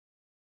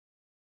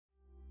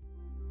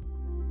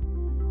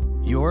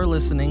You're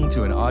listening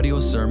to an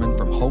audio sermon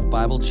from Hope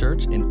Bible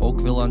Church in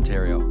Oakville,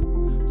 Ontario.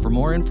 For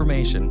more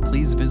information,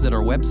 please visit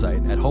our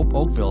website at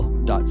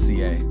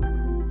hopeoakville.ca.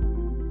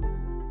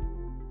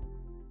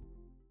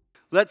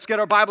 Let's get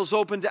our Bibles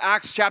open to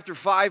Acts chapter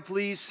 5,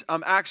 please.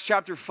 Acts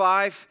chapter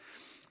 5.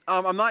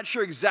 I'm not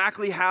sure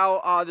exactly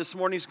how this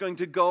morning is going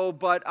to go,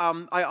 but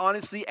I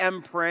honestly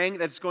am praying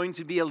that it's going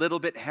to be a little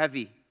bit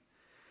heavy.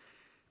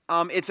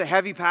 It's a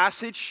heavy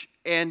passage,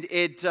 and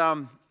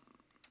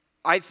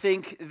I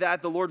think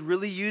that the Lord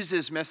really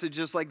uses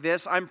messages like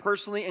this. I'm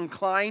personally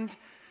inclined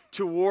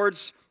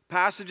towards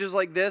passages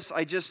like this.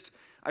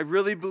 I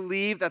really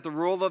believe that the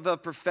role of the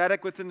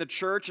prophetic within the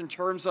church in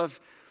terms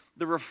of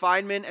the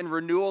refinement and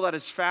renewal that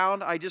is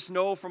found, I just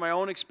know from my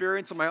own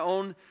experience and my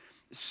own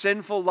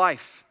sinful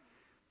life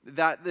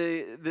that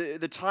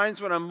the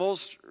times when I'm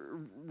most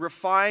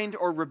refined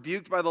or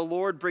rebuked by the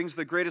Lord brings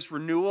the greatest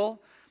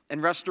renewal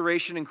and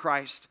restoration in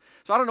Christ.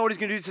 So I don't know what he's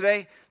going to do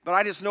today, but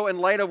I just know in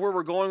light of where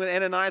we're going with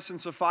Ananias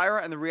and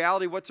Sapphira and the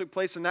reality of what took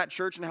place in that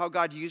church and how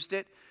God used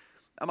it,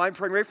 I'm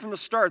praying right from the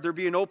start there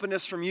be an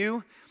openness from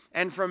you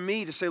and from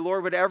me to say,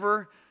 Lord,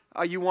 whatever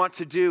you want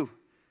to do.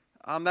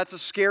 That's a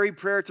scary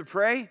prayer to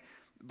pray,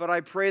 but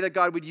I pray that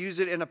God would use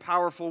it in a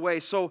powerful way.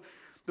 So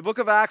the book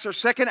of Acts, our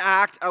second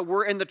act,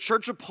 we're in the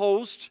church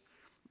opposed.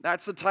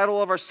 That's the title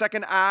of our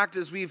second act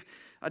as we've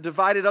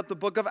divided up the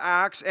book of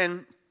Acts.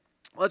 And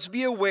let's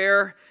be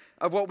aware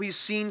of what we've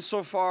seen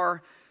so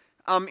far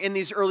in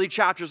these early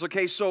chapters.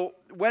 Okay, so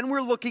when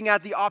we're looking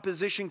at the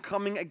opposition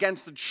coming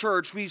against the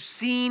church, we've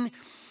seen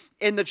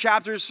in the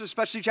chapters,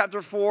 especially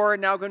chapter 4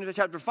 and now going to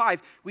chapter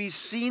 5, we've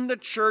seen the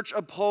church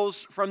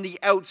opposed from the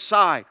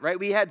outside, right?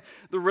 We had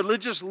the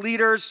religious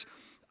leaders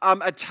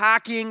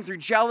attacking through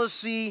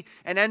jealousy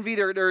and envy.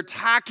 They're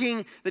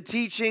attacking the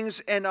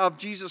teachings of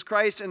Jesus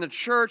Christ and the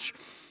church.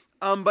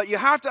 But you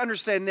have to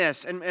understand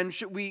this, and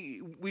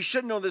we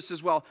should know this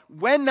as well.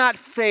 When that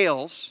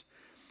fails,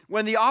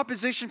 when the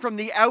opposition from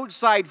the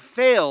outside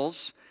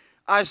fails,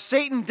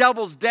 Satan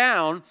doubles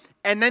down,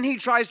 and then he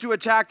tries to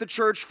attack the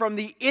church from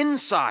the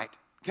inside,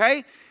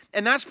 okay?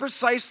 And that's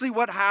precisely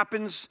what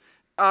happens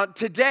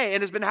today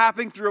and has been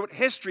happening throughout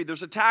history.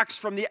 There's attacks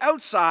from the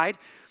outside,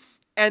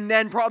 and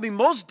then probably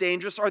most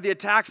dangerous are the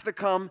attacks that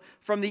come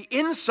from the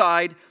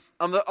inside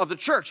of the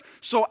church.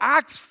 So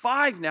Acts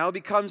 5 now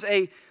becomes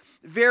a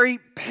very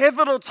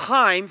pivotal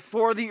time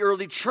for the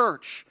early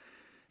church.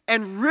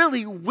 And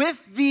really,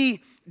 with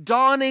the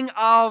dawning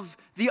of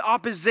the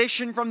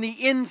opposition from the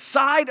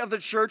inside of the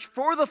church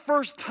for the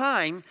first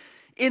time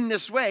in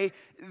this way,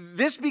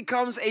 this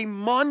becomes a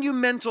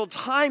monumental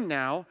time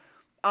now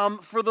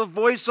for the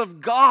voice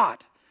of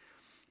God.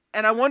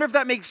 And I wonder if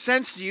that makes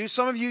sense to you.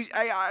 Some of you,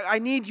 I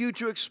need you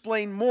to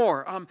explain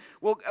more.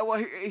 Well,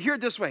 hear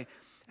it this way.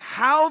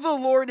 How the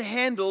Lord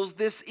handles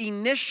this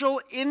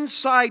initial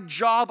inside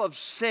job of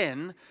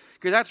sin,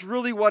 because that's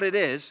really what it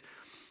is,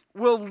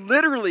 will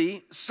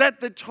literally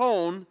set the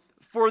tone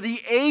for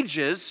the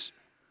ages,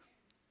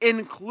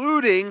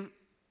 including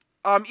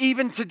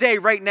even today,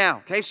 right now.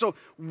 Okay, so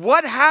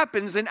what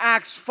happens in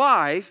Acts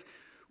 5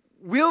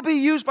 will be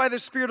used by the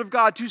Spirit of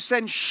God to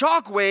send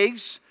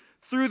shockwaves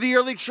through the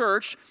early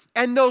church,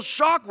 and those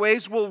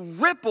shockwaves will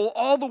ripple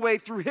all the way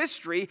through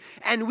history,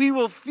 and we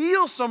will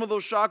feel some of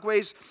those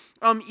shockwaves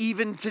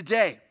even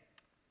today.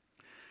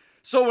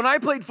 So when I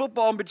played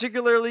football, and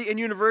particularly in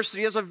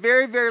university, it's a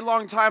very, very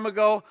long time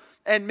ago,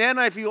 and man,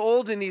 I feel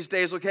old in these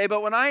days, okay?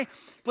 But when I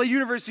played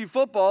university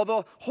football,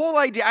 the whole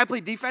idea, I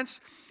played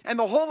defense, and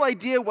the whole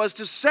idea was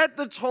to set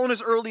the tone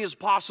as early as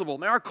possible.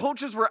 Now, our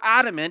coaches were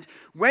adamant,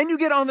 when you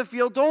get on the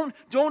field, don't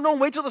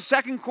wait till the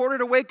second quarter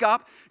to wake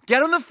up.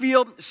 Get on the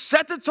field,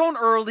 set the tone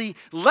early,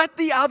 let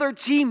the other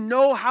team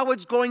know how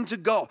it's going to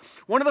go.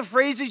 One of the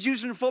phrases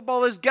used in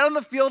football is get on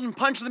the field and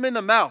punch them in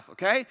the mouth,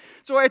 okay?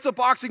 So it's a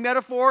boxing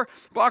metaphor.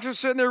 Boxer's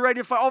sitting there ready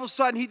to fight. All of a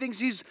sudden, he thinks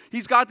he's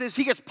got this.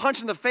 He gets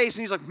punched in the face,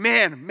 and he's like,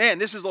 man,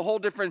 this is a whole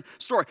different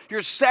story.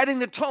 You're setting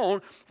the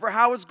tone for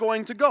how it's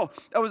going to go.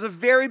 That was a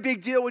very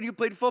big deal when you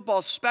played football,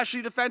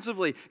 especially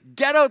defensively.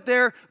 Get out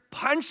there,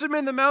 punch them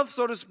in the mouth,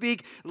 so to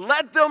speak.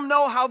 Let them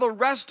know how the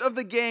rest of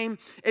the game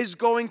is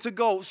going to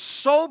go.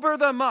 Sober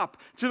them up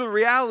to the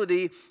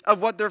reality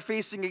of what they're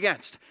facing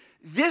against.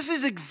 This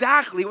is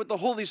exactly what the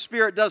Holy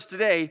Spirit does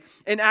today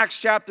in Acts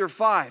chapter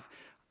 5.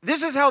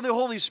 This is how the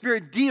Holy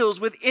Spirit deals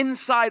with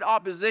inside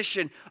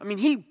opposition. I mean,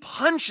 he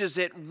punches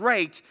it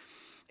right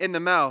in the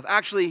mouth.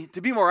 Actually,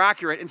 to be more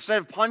accurate, instead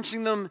of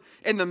punching them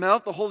in the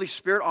mouth, the Holy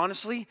Spirit,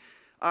 honestly,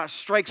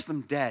 strikes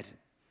them dead.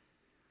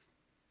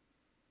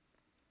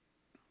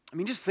 I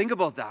mean, just think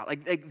about that.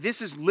 Like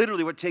this is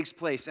literally what takes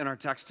place in our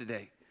text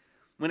today.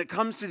 When it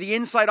comes to the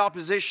inside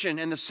opposition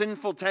and the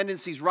sinful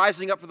tendencies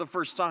rising up for the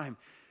first time,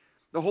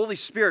 the Holy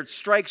Spirit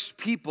strikes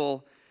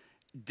people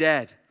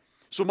dead.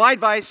 So my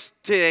advice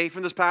today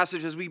from this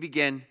passage as we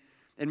begin,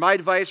 and my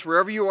advice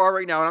wherever you are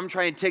right now, and I'm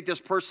trying to take this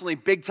personally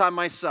big time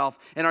myself,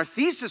 and our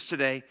thesis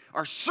today,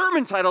 our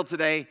sermon title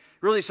today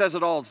really says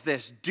it all. It's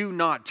this: do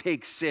not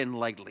take sin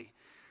lightly.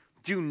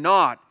 Do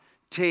not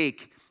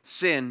take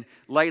sin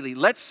lightly.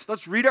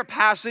 Let's read our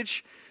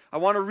passage. I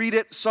want to read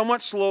it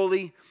somewhat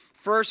slowly.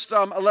 First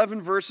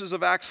 11 verses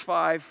of Acts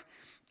 5,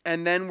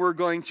 and then we're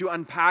going to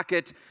unpack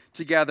it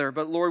together.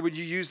 But Lord, would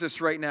you use this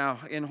right now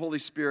in Holy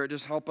Spirit?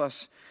 Just help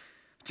us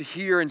to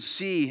hear and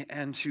see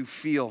and to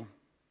feel.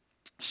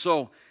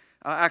 So,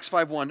 Acts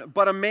 5:1.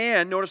 But a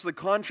man, notice the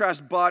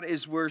contrast, but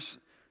is worse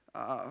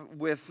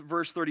with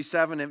verse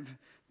 37 and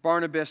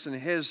Barnabas and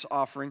his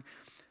offering.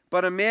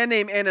 But a man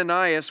named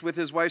Ananias with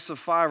his wife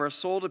Sapphira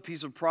sold a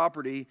piece of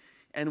property,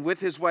 and with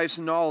his wife's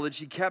knowledge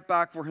he kept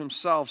back for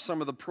himself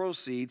some of the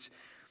proceeds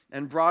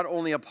and brought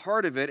only a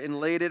part of it and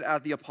laid it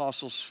at the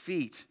apostles'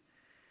 feet.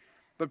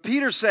 But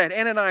Peter said,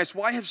 Ananias,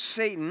 why has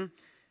Satan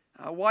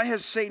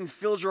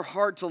filled your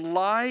heart to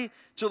lie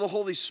to the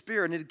Holy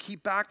Spirit and to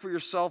keep back for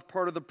yourself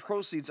part of the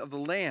proceeds of the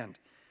land?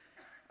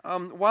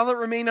 While it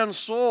remained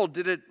unsold,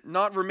 did it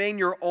not remain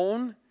your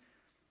own?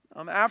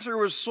 After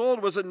it was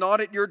sold, was it not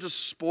at your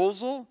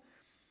disposal?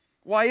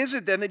 Why is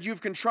it then that you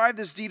have contrived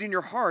this deed in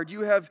your heart?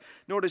 You have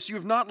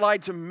not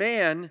lied to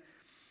man,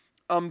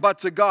 but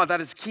to God.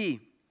 That is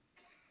key.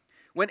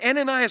 When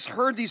Ananias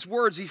heard these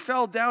words, he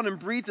fell down and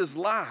breathed his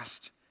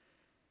last.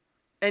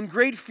 And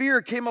great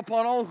fear came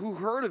upon all who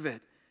heard of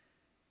it.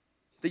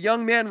 The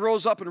young man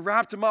rose up and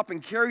wrapped him up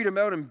and carried him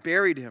out and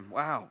buried him.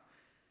 Wow.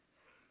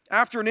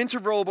 After an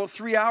interval, about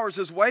 3 hours,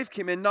 his wife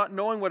came in, not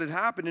knowing what had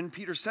happened. And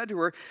Peter said to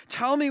her,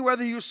 tell me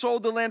whether you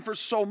sold the land for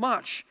so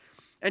much.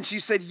 And she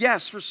said,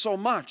 yes, for so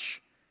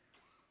much.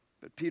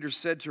 But Peter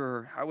said to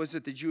her, how is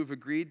it that you have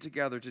agreed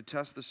together to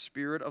test the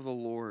Spirit of the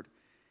Lord?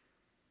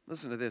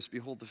 Listen to this.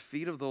 Behold, the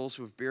feet of those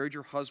who have buried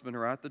your husband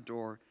are at the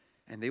door,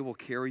 and they will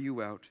carry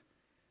you out.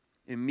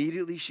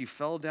 Immediately she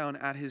fell down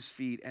at his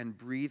feet and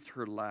breathed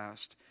her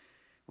last.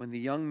 When the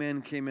young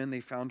men came in,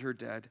 they found her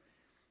dead.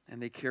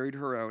 And they carried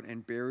her out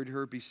and buried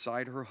her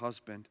beside her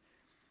husband.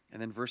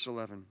 And then verse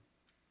 11,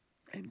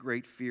 and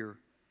great fear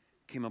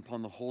came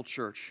upon the whole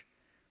church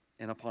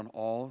and upon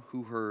all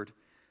who heard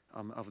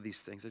of these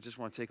things. I just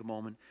want to take a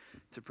moment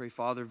to pray.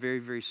 Father, very,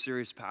 very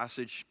serious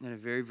passage and a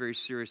very, very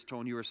serious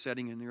tone you are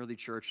setting in the early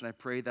church. And I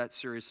pray that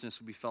seriousness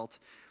will be felt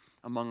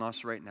among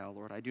us right now,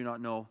 Lord. I do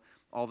not know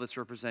all that's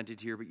represented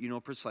here, but you know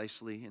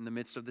precisely in the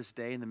midst of this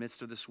day, in the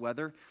midst of this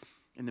weather,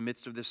 in the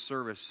midst of this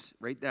service,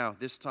 right now,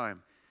 this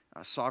time,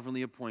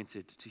 sovereignly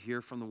appointed to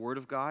hear from the Word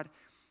of God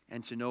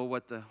and to know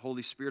what the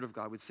Holy Spirit of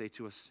God would say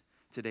to us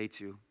today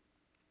too.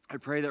 I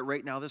pray that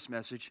right now this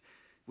message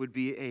would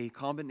be a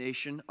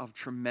combination of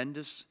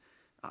tremendous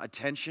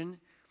attention,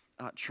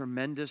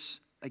 tremendous,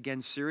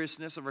 again,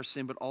 seriousness of our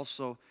sin, but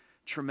also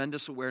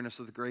tremendous awareness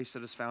of the grace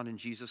that is found in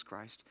Jesus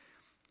Christ.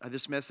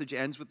 This message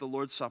ends with the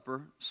Lord's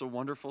Supper, so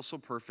wonderful, so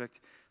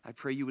perfect. I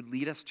pray you would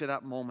lead us to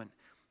that moment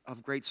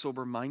of great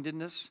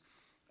sober-mindedness,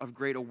 of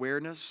great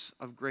awareness,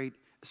 of great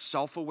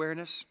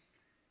self-awareness,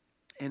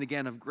 and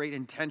again, of great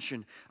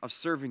intention of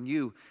serving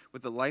you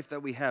with the life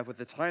that we have, with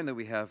the time that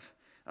we have,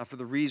 for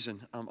the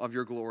reason of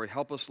your glory.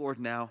 Help us, Lord,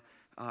 now.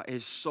 It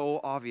is so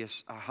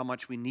obvious how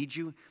much we need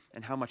you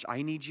and how much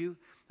I need you.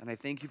 And I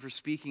thank you for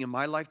speaking in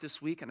my life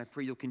this week, and I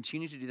pray you'll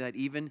continue to do that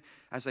even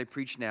as I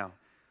preach now.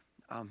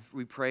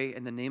 We pray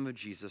in the name of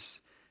Jesus.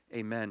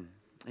 Amen.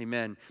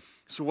 Amen.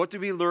 So what do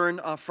we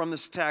learn from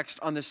this text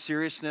on the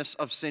seriousness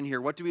of sin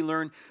here? What do we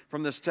learn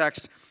from this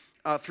text?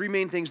 Three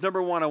main things.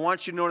 Number one, I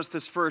want you to notice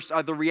this first,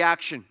 the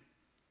reaction.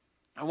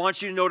 I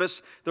want you to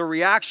notice the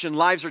reaction.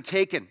 Lives are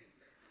taken.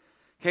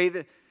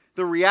 Okay,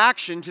 the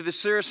reaction to the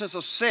seriousness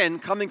of sin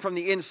coming from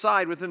the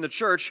inside within the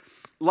church,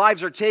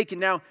 lives are taken.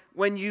 Now,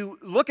 when you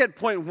look at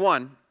point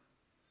one,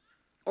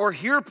 or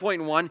hear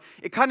point one,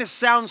 it kind of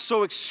sounds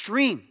so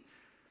extreme.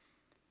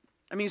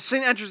 I mean,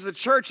 sin enters the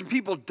church and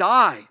people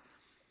die.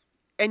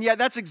 And yet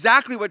that's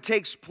exactly what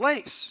takes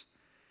place.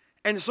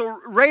 And so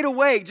right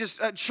away,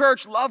 just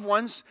church, loved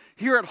ones,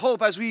 here at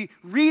Hope, as we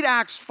read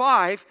Acts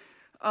 5,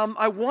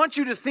 I want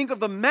you to think of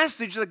the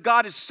message that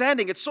God is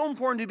sending. It's so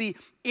important to be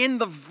in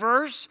the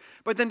verse,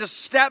 but then to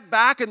step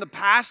back in the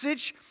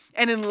passage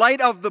and in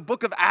light of the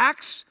book of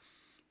Acts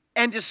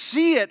and to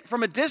see it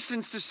from a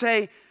distance to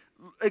say,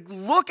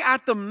 look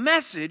at the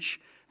message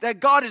that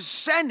God is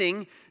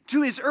sending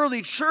to his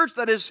early church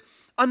that is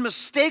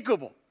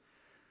unmistakable.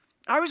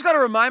 I always got to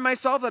remind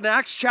myself that in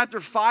Acts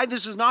chapter 5,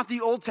 this is not the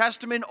Old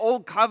Testament,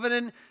 Old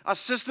Covenant, a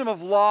system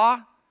of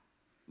law.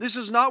 This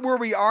is not where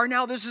we are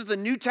now. This is the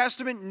New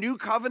Testament, New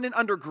Covenant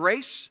under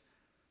grace.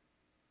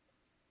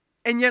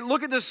 And yet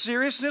look at the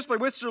seriousness by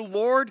which the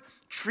Lord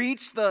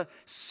treats the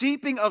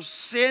seeping of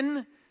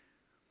sin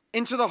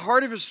into the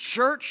heart of his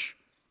church.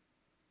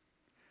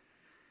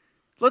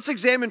 Let's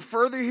examine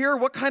further here.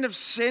 What kind of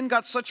sin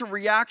got such a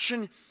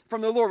reaction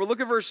from the Lord? We'll look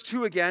at verse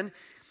 2 again.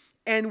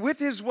 And with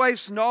his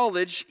wife's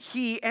knowledge,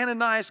 he,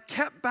 Ananias,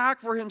 kept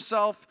back for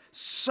himself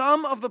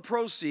some of the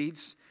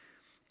proceeds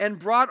and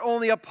brought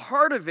only a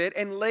part of it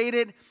and laid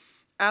it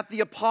at the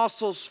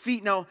apostles'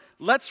 feet. Now,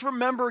 let's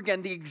remember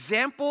again, the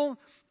example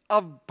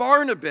of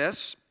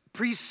Barnabas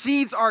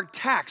precedes our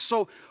text.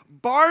 So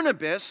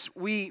Barnabas,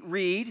 we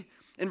read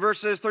in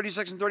verses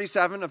 36 and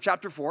 37 of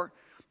chapter 4,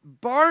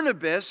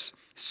 Barnabas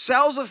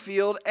sells a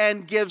field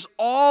and gives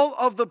all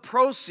of the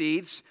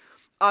proceeds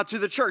to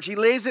the church. He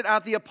lays it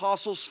at the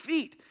apostles'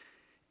 feet.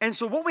 And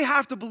so what we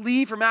have to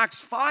believe from Acts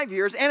 5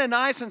 here is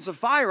Ananias and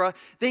Sapphira,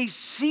 they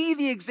see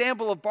the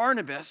example of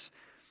Barnabas,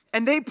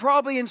 and they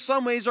probably in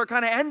some ways are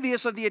kind of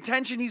envious of the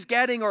attention he's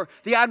getting or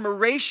the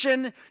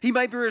admiration he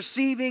might be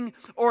receiving,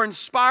 or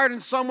inspired in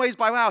some ways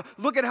by, wow,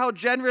 look at how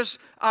generous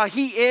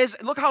he is.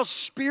 Look how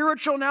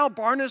spiritual now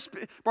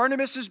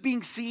Barnabas is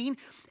being seen.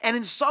 And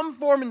in some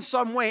form, in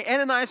some way,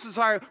 Ananias and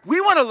Sapphira,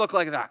 we want to look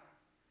like that.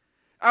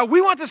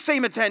 We want the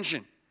same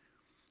attention.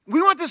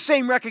 We want the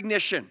same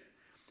recognition.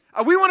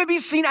 We want to be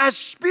seen as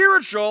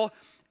spiritual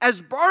as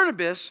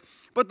Barnabas,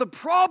 but the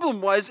problem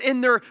was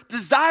in their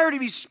desire to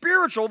be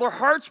spiritual, their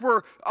hearts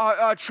were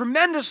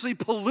tremendously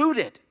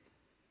polluted.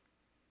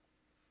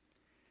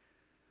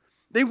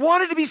 They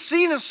wanted to be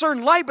seen in a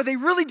certain light, but they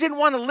really didn't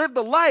want to live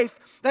the life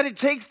that it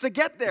takes to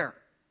get there.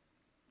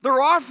 Their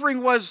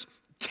offering was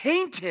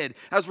tainted,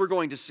 as we're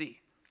going to see.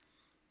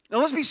 Now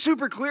let's be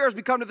super clear as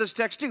we come to this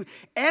text too.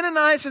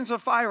 Ananias and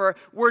Sapphira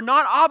were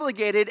not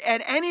obligated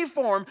in any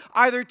form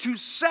either to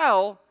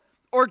sell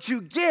or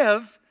to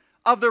give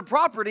of their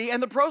property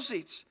and the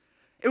proceeds.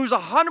 It was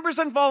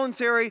 100%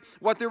 voluntary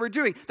what they were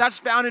doing. That's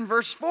found in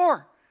verse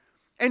 4.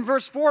 In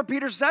verse 4,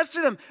 Peter says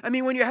to them,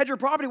 when you had your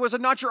property, was it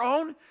not your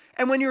own?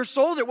 And when you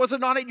sold it, was it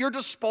not at your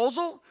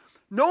disposal?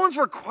 No one's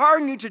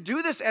requiring you to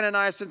do this,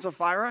 Ananias and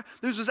Sapphira.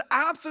 This was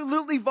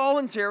absolutely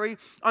voluntary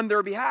on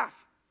their behalf.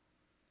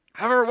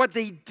 However, what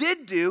they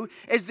did do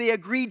is they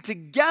agreed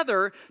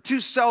together to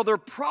sell their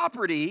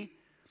property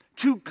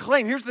to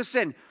claim. Here's the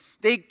sin.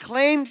 They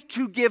claimed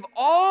to give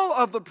all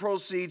of the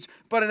proceeds,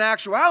 but in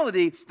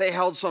actuality, they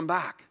held some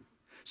back.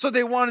 So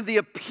they wanted the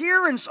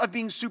appearance of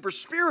being super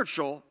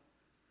spiritual,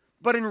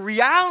 but in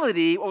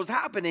reality, what was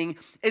happening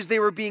is they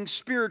were being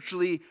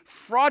spiritually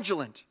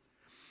fraudulent.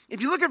 If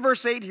you look at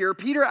verse 8 here,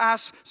 Peter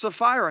asks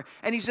Sapphira,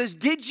 and he says,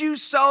 did you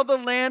sell the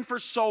land for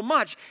so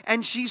much?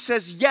 And she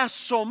says, yes,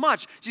 so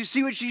much. Do you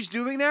see what she's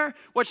doing there?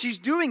 What she's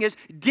doing is,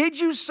 did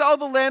you sell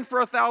the land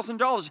for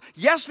 $1,000?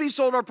 Yes, we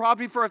sold our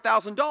property for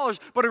 $1,000,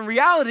 but in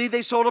reality,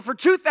 they sold it for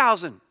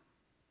 $2,000,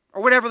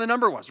 or whatever the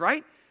number was,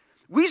 right?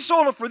 We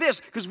sold it for this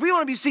because we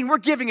want to be seen we're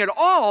giving it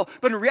all,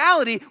 but in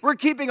reality, we're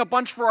keeping a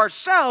bunch for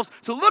ourselves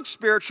to look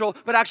spiritual,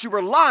 but actually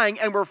we're lying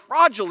and we're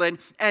fraudulent,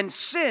 and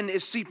sin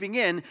is seeping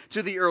in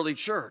to the early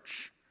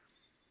church.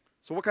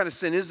 So what kind of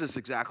sin is this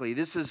exactly?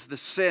 This is the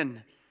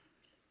sin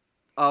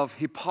of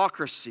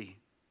hypocrisy.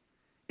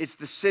 It's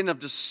the sin of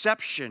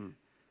deception.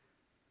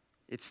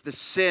 It's the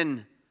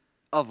sin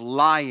of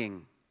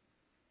lying.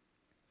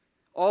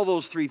 All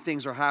those three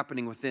things are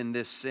happening within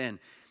this sin.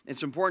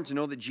 It's important to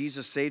know that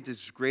Jesus saved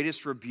his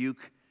greatest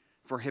rebuke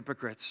for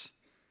hypocrites.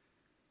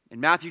 In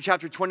Matthew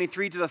chapter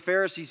 23 to the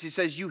Pharisees, he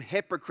says, you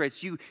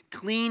hypocrites, you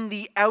clean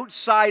the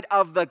outside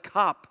of the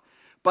cup,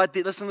 but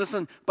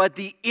but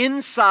the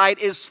inside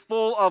is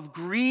full of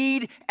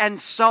greed and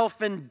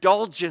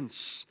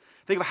self-indulgence.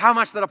 Think of how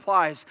much that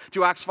applies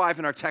to Acts 5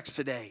 in our text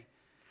today.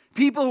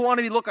 People who want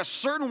to look a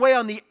certain way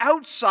on the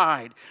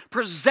outside,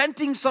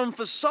 presenting some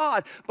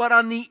facade, but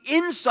on the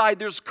inside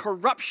there's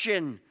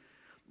corruption.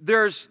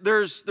 There's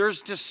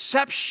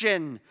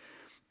deception.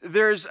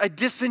 There's a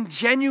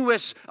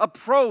disingenuous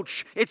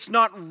approach. It's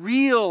not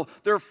real.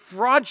 They're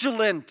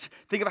fraudulent.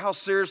 Think of how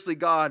seriously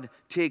God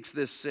takes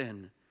this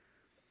sin.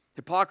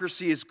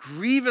 Hypocrisy is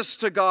grievous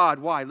to God.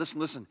 Why?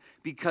 Listen.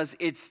 Because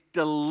it's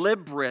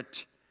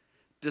deliberate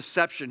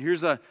deception.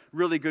 Here's a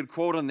really good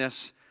quote on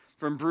this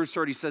from Bruce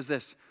Hurd. He says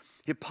this: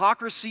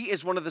 hypocrisy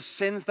is one of the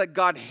sins that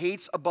God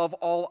hates above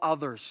all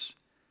others.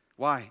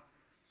 Why?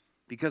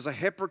 Because a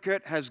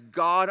hypocrite has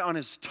God on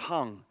his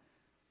tongue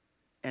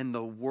and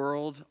the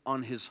world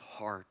on his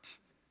heart.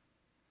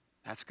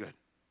 That's good.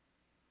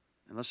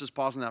 And let's just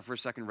pause on that for a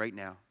second right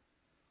now.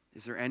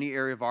 Is there any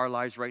area of our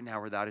lives right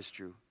now where that is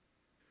true?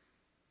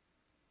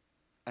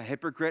 A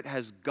hypocrite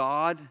has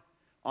God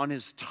on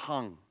his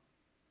tongue,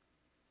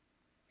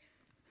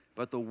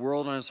 but the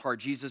world on his heart.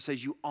 Jesus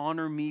says, you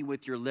honor me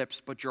with your lips,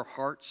 but your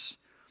hearts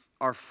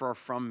are far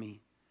from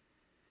me.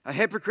 A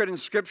hypocrite in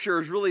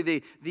Scripture is really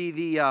the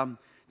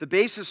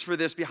basis for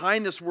this,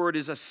 behind this word,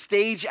 is a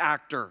stage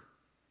actor.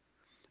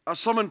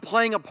 Someone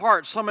playing a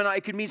part.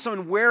 It could mean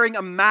someone wearing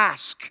a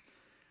mask.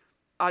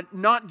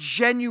 Not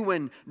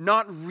genuine,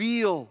 not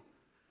real.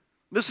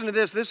 Listen to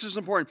this. This is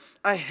important.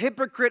 A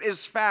hypocrite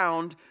is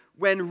found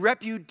when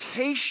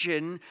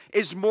reputation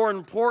is more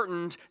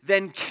important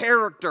than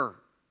character.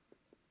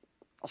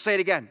 I'll say it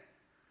again.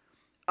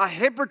 A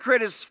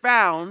hypocrite is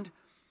found,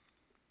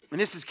 and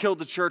this has killed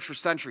the church for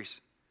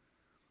centuries,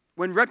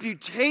 when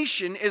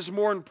reputation is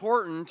more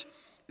important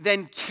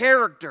than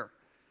character.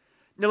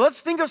 Now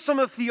let's think of some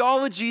of the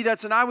theology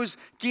and I was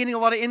gaining a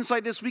lot of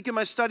insight this week in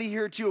my study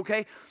here too,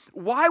 okay?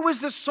 Why was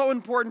this so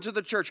important to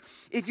the church?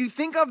 If you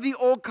think of the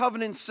Old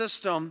Covenant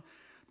system,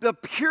 the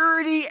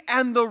purity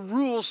and the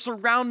rules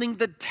surrounding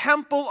the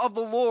temple of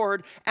the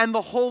Lord and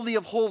the Holy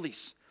of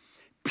Holies.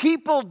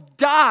 People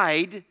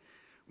died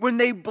when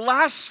they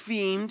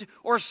blasphemed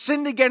or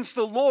sinned against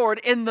the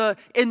Lord in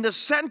the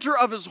center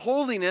of His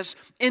holiness,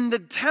 in the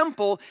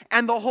temple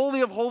and the Holy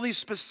of Holies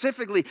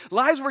specifically.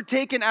 Lives were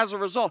taken as a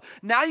result.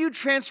 Now you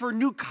transfer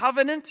new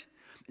covenant.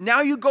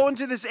 Now you go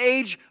into this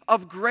age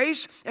of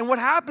grace, and what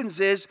happens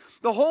is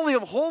the Holy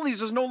of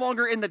Holies is no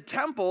longer in the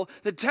temple.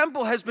 The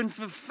temple has been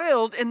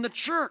fulfilled in the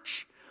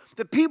church.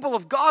 The people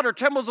of God are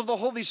temples of the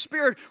Holy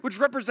Spirit, which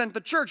represent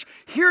the church.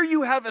 Here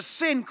you have a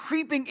sin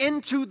creeping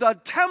into the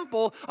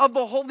temple of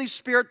the Holy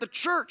Spirit, the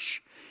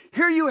church.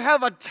 Here you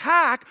have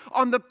attack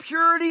on the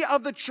purity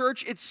of the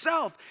church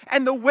itself.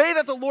 And the way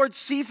that the Lord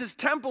sees His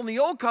temple in the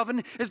Old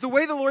Covenant is the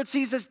way the Lord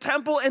sees His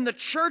temple in the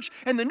church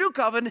in the New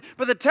Covenant,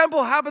 but the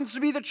temple happens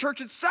to be the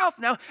church itself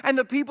now and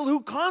the people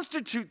who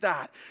constitute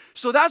that.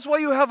 So that's why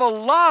you have a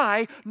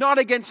lie, not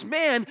against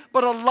man,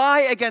 but a lie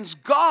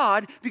against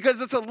God,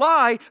 because it's a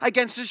lie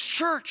against His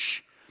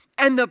church.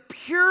 And the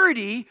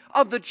purity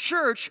of the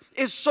church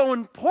is so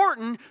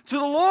important to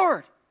the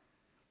Lord.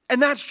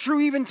 And that's true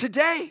even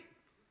today.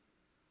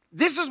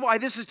 This is why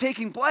this is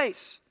taking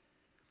place.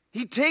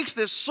 He takes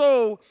this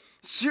so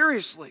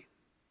seriously.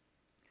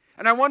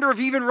 And I wonder if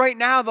even right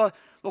now the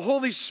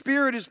Holy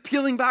Spirit is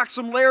peeling back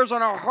some layers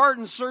on our heart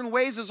in certain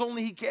ways as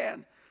only He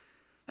can.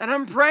 And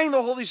I'm praying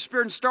the Holy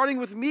Spirit, and starting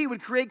with me,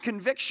 would create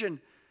conviction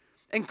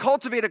and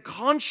cultivate a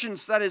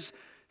conscience that is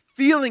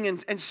feeling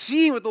and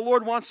seeing what the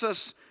Lord wants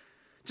us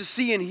to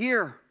see and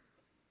hear.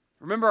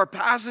 Remember, our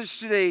passage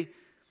today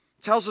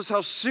tells us how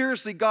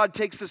seriously God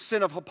takes the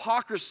sin of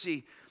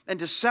hypocrisy and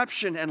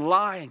deception and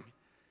lying.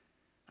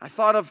 I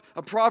thought of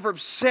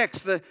Proverbs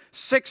 6, the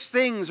 6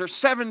 things or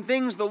 7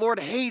 things the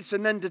Lord hates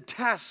and then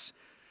detests.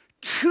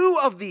 Two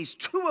of these,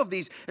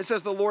 it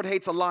says the Lord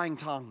hates a lying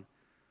tongue.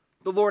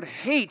 The Lord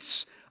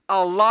hates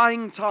a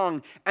lying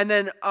tongue. And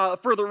then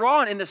further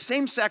on in the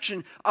same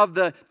section of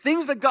the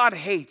things that God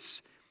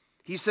hates,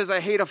 He says,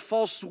 I hate a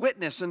false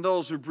witness and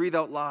those who breathe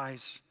out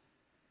lies.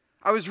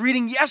 I was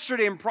reading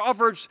yesterday in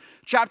Proverbs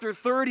chapter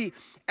 30,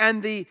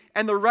 and the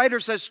writer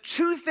says,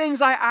 2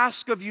 things I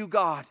ask of you,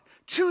 God.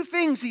 2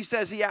 things, he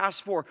says, he asks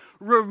for.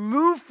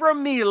 Remove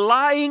from me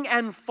lying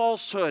and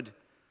falsehood.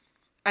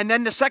 And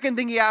then the second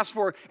thing he asks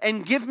for,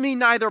 and give me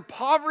neither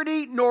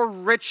poverty nor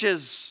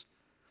riches,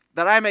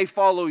 that I may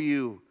follow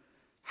you.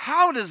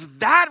 How does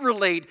that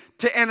relate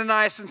to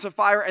Ananias and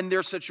Sapphira and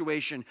their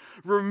situation?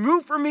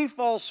 Remove from me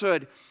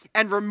falsehood,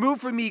 and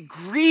remove from me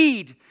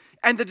greed,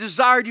 and the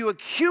desire to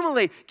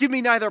accumulate. Give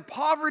me neither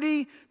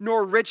poverty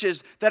nor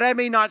riches, that I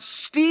may not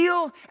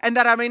steal, and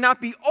that I may not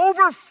be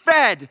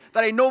overfed,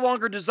 that I no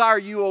longer desire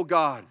you, O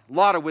God. A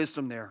lot of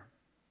wisdom there.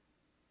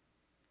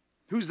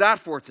 Who's that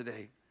for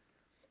today?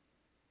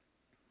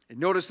 And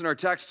notice in our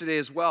text today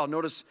as well,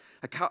 notice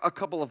a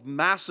couple of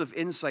massive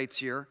insights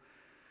here.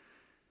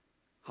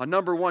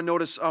 Number one,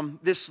 notice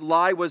this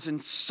lie was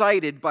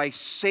incited by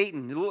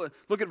Satan.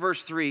 Look at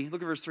verse 3.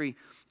 Look at verse 3.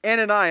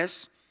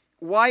 Ananias,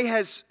 why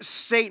has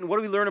Satan, what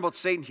do we learn about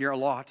Satan here? A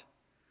lot.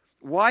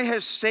 Why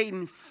has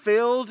Satan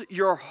filled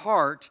your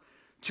heart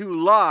to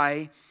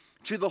lie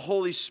to the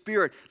Holy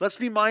Spirit? Let's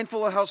be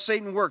mindful of how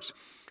Satan works.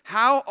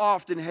 How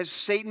often has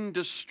Satan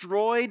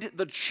destroyed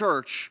the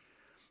church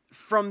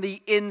from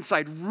the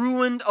inside,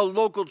 ruined a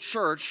local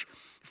church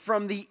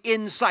from the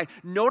inside?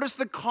 Notice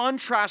the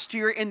contrast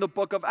here in the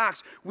book of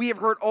Acts. We have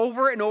heard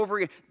over and over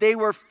again, they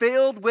were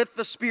filled with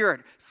the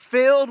Spirit,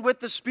 filled with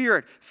the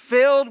Spirit,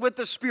 filled with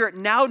the Spirit.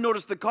 Now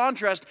notice the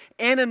contrast,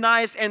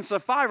 Ananias and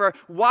Sapphira.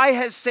 Why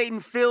has Satan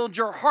filled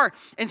your heart?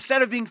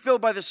 Instead of being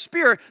filled by the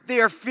Spirit, they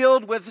are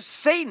filled with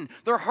Satan.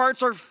 Their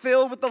hearts are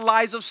filled with the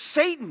lies of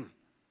Satan.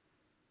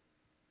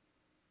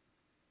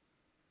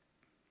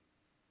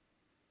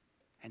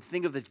 And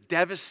think of the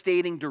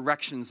devastating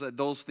directions that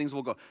those things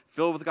will go.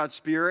 Filled with God's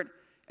Spirit,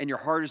 and your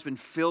heart has been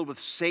filled with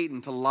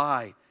Satan to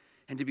lie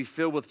and to be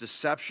filled with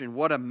deception.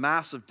 What a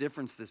massive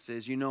difference this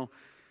is. You know,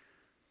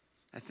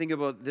 I think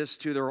about this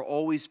too. There are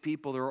always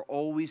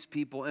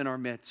people in our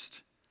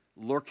midst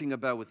lurking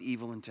about with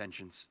evil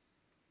intentions.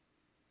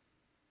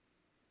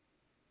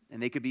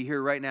 And they could be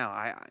here right now.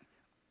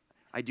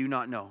 I do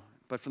not know.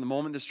 But from the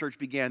moment this church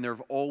began, there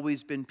have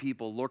always been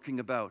people lurking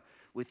about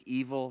with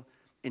evil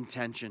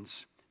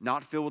intentions.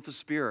 Not filled with the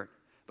Spirit,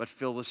 but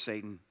filled with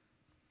Satan.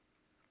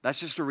 That's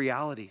just a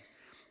reality.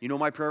 You know,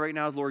 my prayer right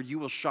now is, Lord, you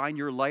will shine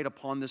your light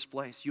upon this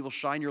place. You will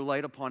shine your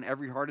light upon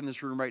every heart in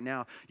this room right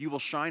now. You will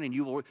shine, and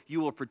you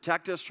will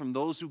protect us from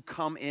those who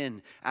come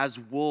in as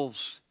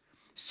wolves,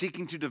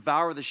 seeking to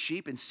devour the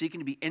sheep and seeking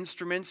to be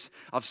instruments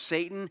of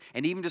Satan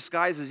and even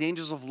disguised as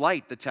angels of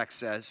light, the text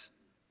says.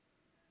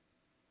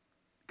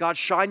 God,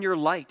 shine your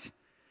light.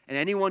 And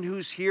anyone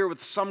who's here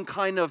with some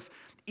kind of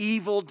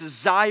evil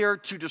desire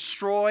to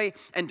destroy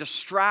and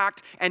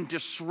distract and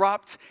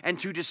disrupt and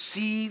to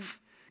deceive,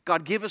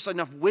 God, give us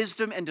enough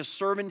wisdom and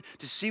discernment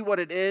to see what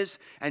it is,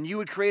 and you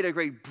would create a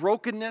great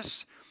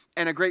brokenness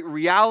and a great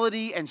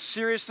reality and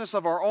seriousness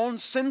of our own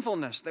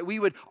sinfulness, that we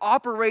would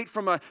operate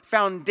from a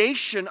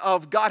foundation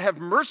of God, have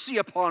mercy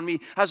upon me,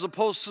 as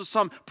opposed to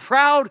some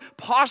proud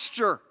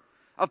posture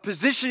of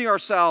positioning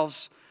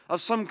ourselves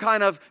of some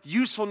kind of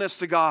usefulness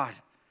to God.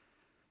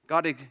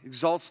 God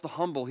exalts the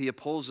humble. He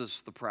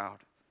opposes the proud.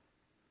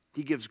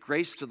 He gives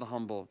grace to the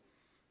humble,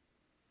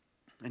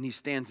 and he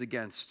stands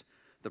against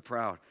the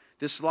proud.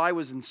 This lie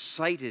was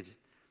incited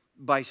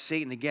by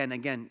Satan.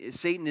 Again,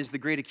 Satan is the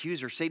great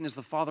accuser. Satan is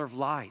the father of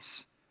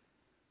lies.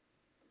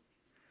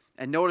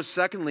 And notice,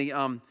 secondly,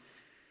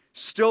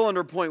 still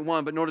under point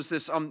 1, but notice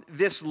this.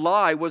 This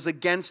lie was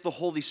against the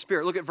Holy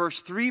Spirit. Look at verse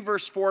 3,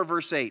 verse 4,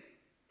 verse 8.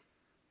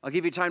 I'll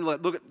give you time to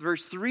look at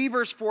verse 3,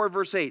 verse 4,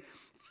 verse 8.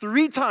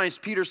 3 times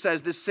Peter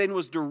says this sin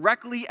was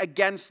directly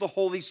against the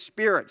Holy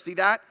Spirit. See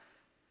that?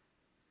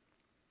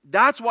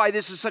 That's why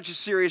this is such a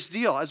serious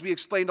deal, as we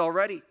explained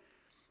already.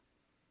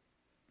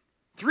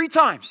 3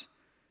 times.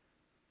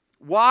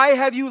 Why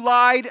have you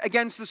lied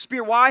against the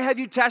Spirit? Why have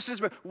you tested the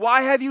Spirit?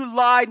 Why have you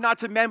lied not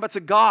to men but to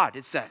God?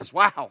 It says.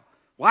 Wow.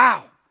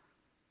 I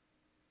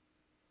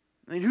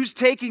mean, who's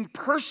taking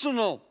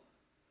personal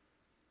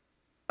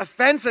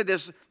offense at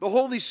this? The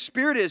Holy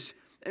Spirit is.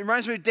 It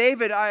reminds me of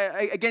David,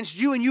 against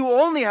you and you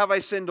only have I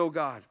sinned, O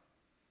God.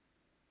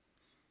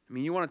 I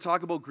mean, you want to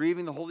talk about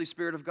grieving the Holy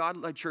Spirit of God?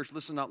 Like, church,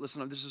 listen up. This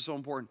is so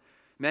important.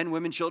 Men,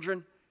 women,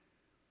 children,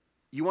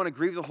 you want to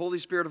grieve the Holy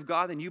Spirit of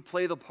God, then you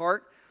play the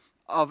part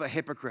of a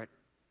hypocrite.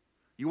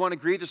 You want to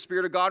grieve the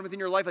Spirit of God within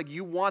your life, like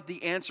you want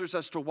the answers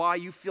as to why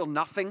you feel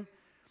nothing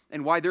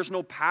and why there's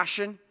no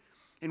passion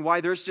and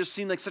why there's just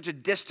seemed like such a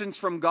distance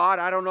from God.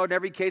 I don't know in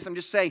every case. I'm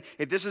just saying,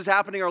 if this is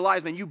happening in our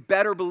lives, man, you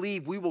better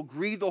believe we will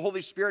grieve the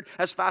Holy Spirit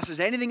as fast as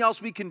anything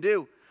else we can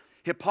do.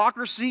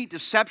 Hypocrisy,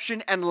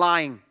 deception, and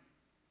lying.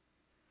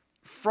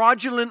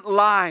 Fraudulent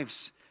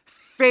lives,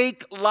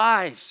 fake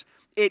lives.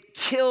 It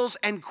kills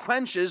and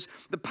quenches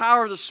the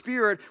power of the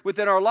Spirit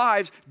within our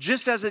lives,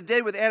 just as it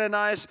did with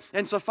Ananias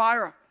and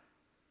Sapphira.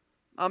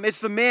 It's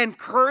the man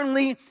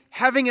currently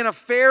having an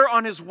affair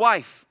on his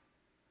wife,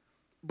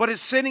 but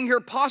is sitting here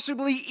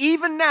possibly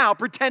even now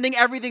pretending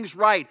everything's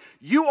right.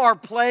 You are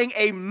playing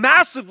a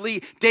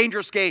massively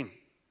dangerous game.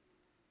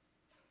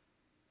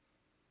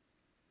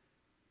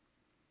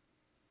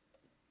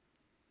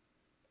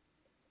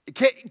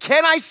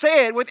 Can I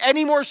say it with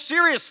any more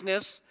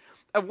seriousness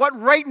of what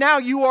right now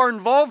you are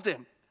involved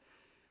in?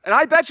 And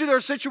I bet you there are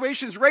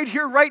situations right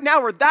here, right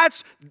now, where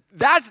that's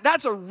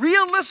a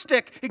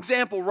realistic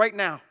example right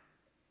now.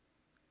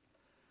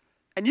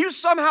 And you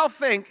somehow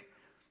think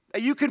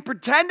that you can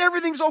pretend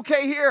everything's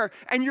okay here,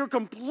 and you're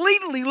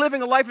completely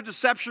living a life of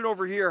deception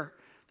over here.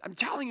 I'm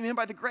telling you, man,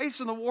 by the grace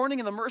and the warning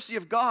and the mercy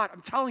of God,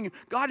 I'm telling you,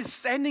 God is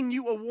sending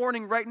you a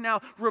warning right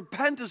now.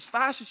 Repent as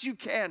fast as you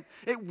can.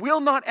 It will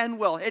not end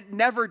well. It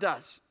never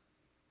does.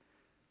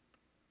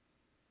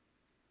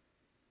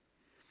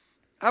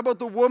 How about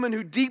the woman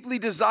who deeply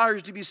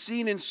desires to be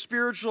seen in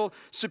spiritual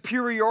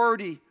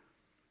superiority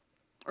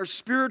or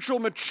spiritual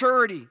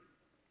maturity,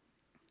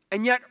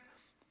 and yet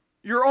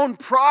your own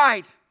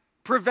pride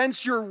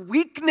prevents your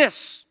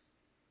weakness?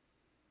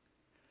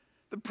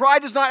 The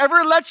pride does not ever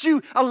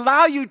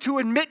allow you to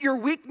admit your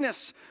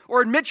weakness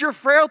or admit your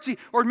frailty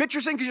or admit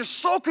your sin, because you're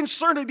so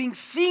concerned with being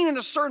seen in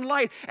a certain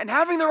light and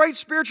having the right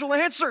spiritual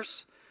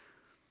answers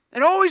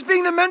and always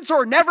being the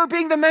mentor, never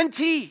being the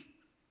mentee.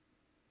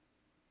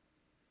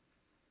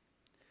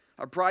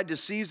 Our pride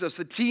deceives us.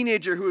 The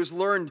teenager who has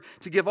learned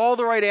to give all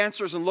the right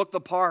answers and look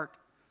the part.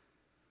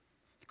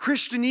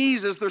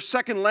 Christianese is their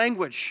second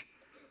language.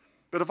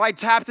 But if I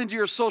tapped into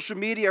your social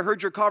media,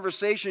 heard your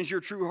conversations, your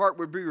true heart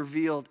would be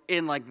revealed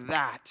in like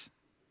that.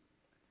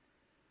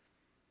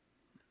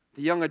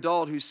 The young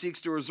adult who seeks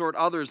to exhort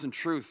others in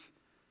truth.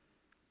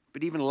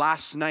 But even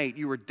last night,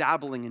 you were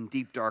dabbling in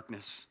deep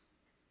darkness.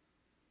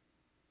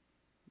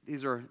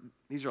 These are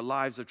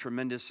lives of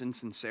tremendous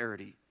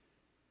insincerity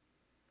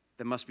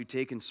that must be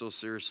taken so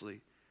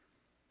seriously.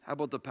 How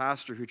about the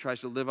pastor who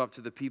tries to live up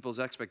to the people's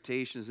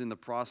expectations, in the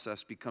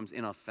process becomes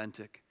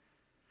inauthentic?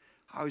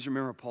 I always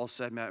remember Paul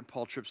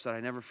Tripp said,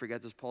 I never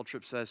forget this. Paul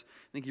Tripp says,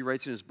 I think he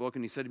writes in his book,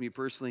 and he said to me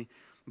personally,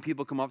 when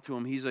people come up to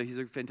him, he's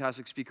a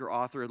fantastic speaker,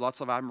 author, lots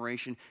of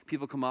admiration.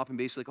 People come up and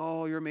basically like,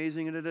 oh, you're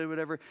amazing, and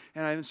whatever,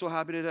 and I'm so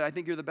happy to, I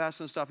think you're the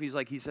best and stuff.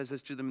 He says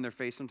this to them in their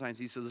face sometimes.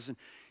 He says, listen,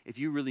 if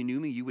you really knew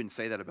me, you wouldn't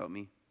say that about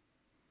me.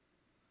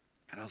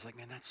 And I was like,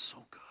 man, that's so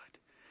good.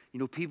 You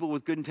know, people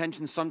with good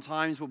intentions,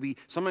 sometimes what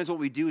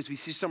we do is we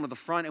see someone at the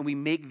front and we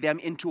make them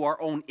into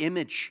our own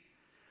image.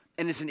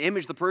 And it's an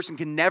image the person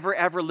can never,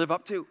 ever live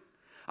up to.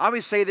 I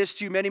always say this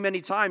to you many, many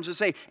times. I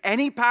say,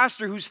 any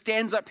pastor who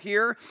stands up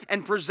here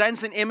and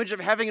presents an image of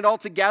having it all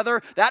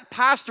together, that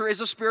pastor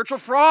is a spiritual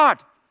fraud.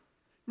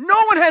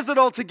 No one has it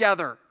all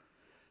together.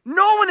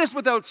 No one is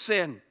without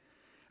sin.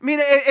 I mean,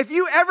 if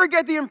you ever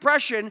get the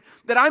impression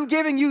that I'm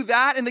giving you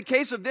that in the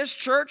case of this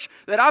church,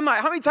 that I'm not,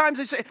 how many times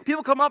they say,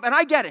 people come up and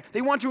I get it.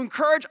 They want to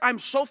encourage. I'm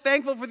so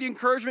thankful for the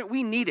encouragement.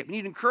 We need it. We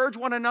need to encourage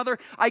one another.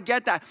 I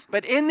get that.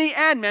 But in the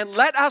end, man,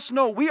 let us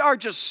know we are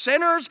just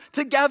sinners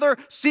together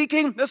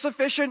seeking the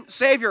sufficient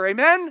Savior.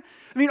 Amen?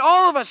 I mean,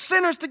 all of us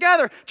sinners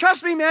together.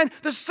 Trust me, man,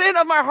 the sin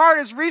of my heart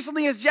as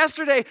recently as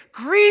yesterday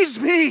grieves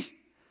me.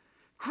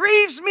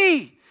 Grieves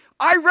me.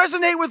 I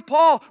resonate with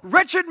Paul,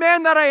 wretched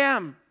man that I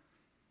am.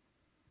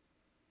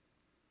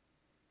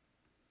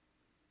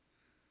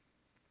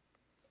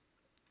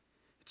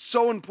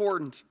 so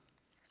important.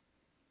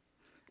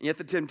 And yet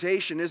the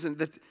temptation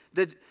isn't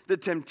the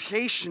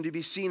temptation to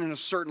be seen in a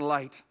certain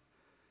light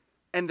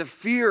and the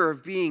fear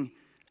of being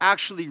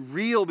actually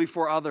real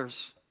before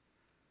others.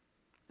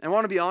 And I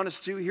want to be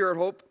honest too, here at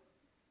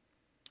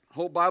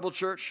Hope Bible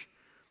Church,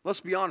 let's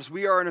be honest,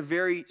 we are in a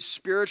very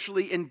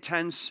spiritually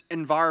intense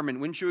environment.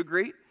 Wouldn't you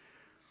agree?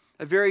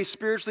 A very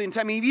spiritually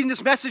intense, even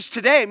this message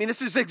today,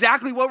 this is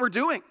exactly what we're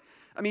doing.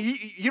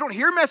 You don't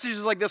hear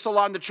messages like this a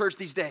lot in the church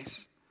these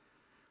days.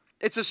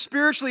 It's a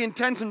spiritually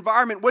intense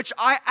environment, which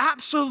I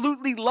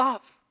absolutely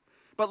love.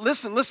 But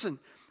listen,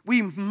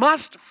 we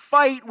must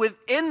fight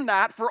within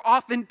that for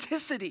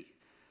authenticity.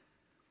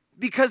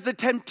 Because the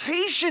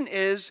temptation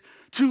is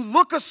to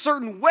look a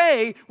certain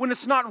way when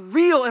it's not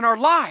real in our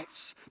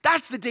lives.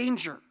 That's the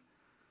danger.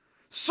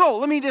 So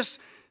let me just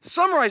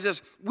summarize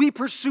this. We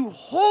pursue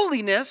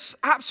holiness,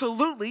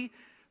 absolutely,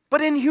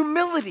 but in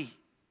humility.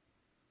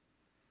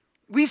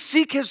 We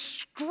seek His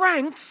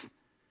strength,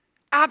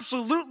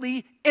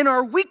 absolutely, in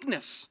our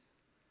weakness.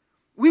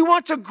 We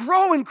want to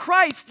grow in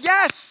Christ,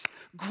 yes,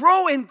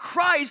 grow in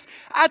Christ.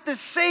 At the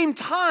same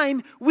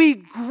time, we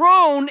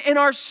groan in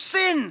our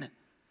sin.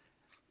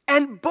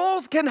 And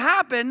both can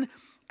happen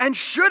and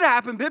should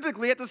happen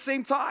biblically at the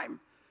same time.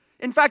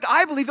 In fact,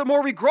 I believe the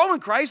more we grow in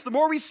Christ, the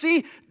more we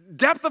see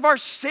depth of our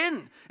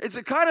sin. It's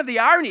a kind of the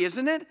irony,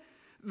 isn't it?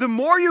 The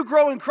more you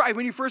grow in Christ,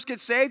 when you first get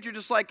saved, you're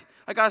just like,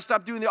 I got to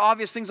stop doing the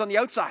obvious things on the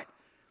outside.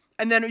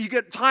 And then you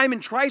get time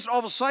in Christ, all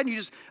of a sudden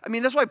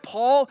that's why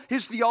Paul,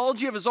 his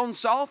theology of his own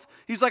self,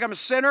 he's like, I'm a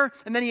sinner,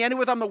 and then he ended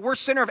with, I'm the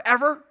worst sinner of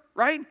ever,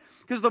 right?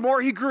 Because the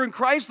more he grew in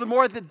Christ, the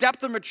more the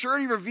depth of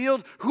maturity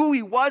revealed who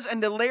he was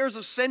and the layers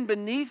of sin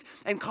beneath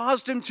and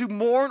caused him to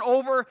mourn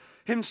over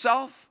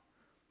himself.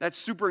 That's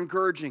super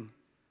encouraging.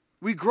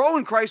 We grow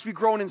in Christ, we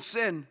grow in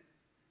sin.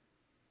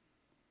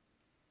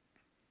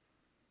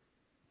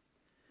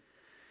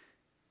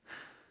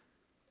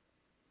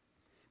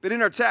 But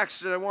in our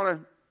text, and I want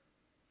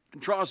to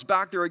draw us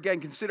back there again,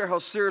 consider how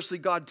seriously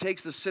God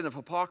takes the sin of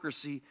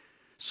hypocrisy.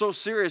 So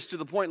serious to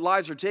the point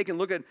lives are taken.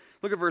 Look at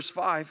verse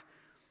 5.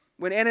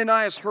 When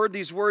Ananias heard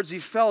these words, he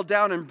fell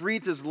down and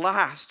breathed his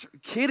last. Are you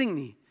kidding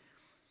me?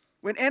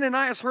 When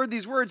Ananias heard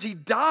these words, he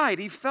died.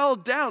 He fell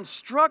down,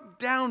 struck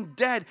down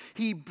dead.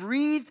 He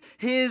breathed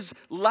his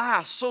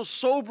last. So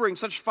sobering,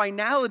 such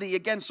finality,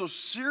 again, so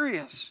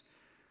serious.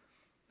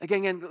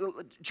 Again,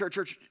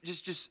 church,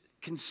 just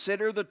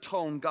consider the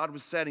tone God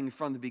was setting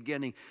from the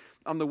beginning.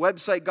 On the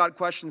website, God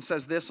Question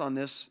says this on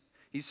this.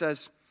 He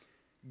says,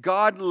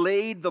 God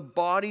laid the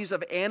bodies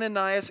of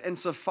Ananias and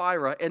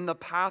Sapphira in the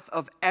path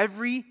of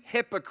every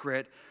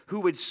hypocrite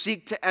who would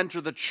seek to enter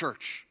the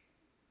church.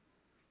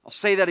 I'll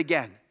say that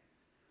again.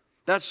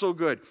 That's so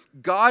good.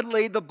 God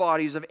laid the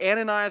bodies of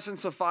Ananias and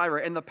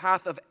Sapphira in the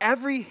path of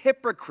every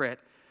hypocrite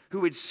who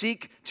would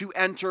seek to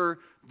enter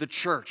the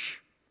church.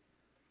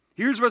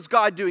 Here's what's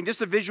God doing.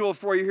 Just a visual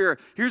for you here.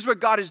 Here's what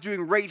God is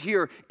doing right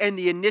here in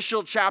the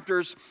initial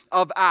chapters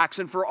of Acts.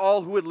 And for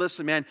all who would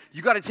listen, man,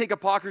 you got to take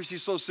hypocrisy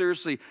so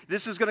seriously.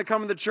 This is going to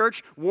come in the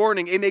church.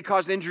 Warning, it may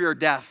cause injury or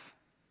death.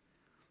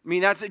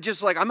 That's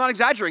just like, I'm not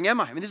exaggerating,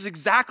 am I? This is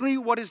exactly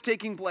what is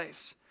taking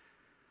place.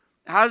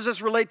 How does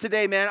this relate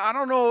today, man? I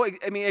don't know,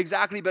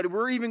 exactly, but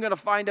we're even going to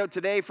find out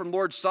today from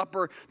Lord's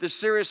Supper the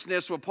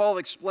seriousness, what Paul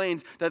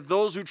explains, that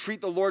those who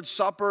treat the Lord's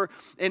Supper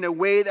in a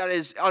way that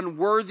is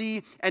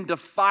unworthy and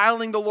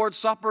defiling the Lord's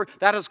Supper,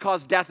 that has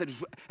caused death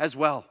as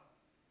well.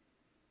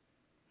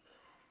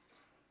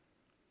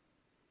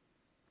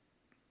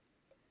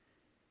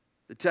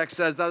 The text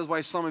says that is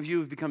why some of you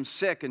have become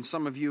sick and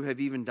some of you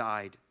have even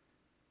died.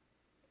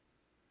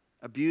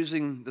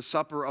 Abusing the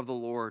supper of the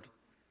Lord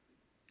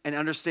and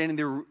understanding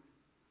the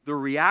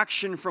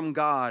reaction from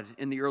God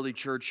in the early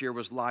church here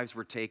was lives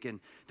were taken.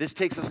 This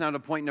takes us now to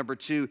point number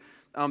 2,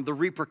 the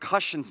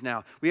repercussions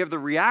now. We have the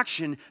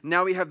reaction,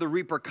 now we have the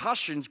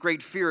repercussions.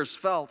 Great fear is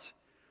felt.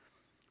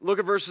 Look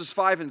at verses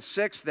 5 and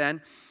 6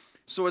 then.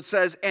 So it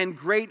says,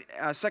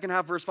 second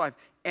half, verse 5,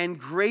 and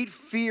great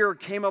fear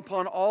came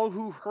upon all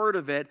who heard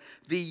of it.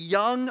 The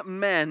young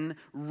men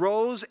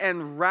rose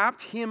and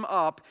wrapped him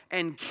up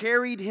and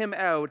carried him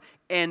out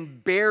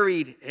and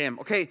buried him.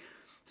 Okay,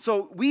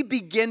 so we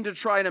begin to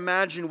try and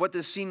imagine what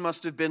this scene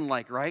must have been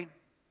like, right?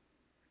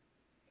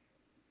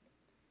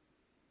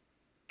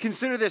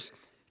 Consider this.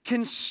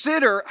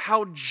 Consider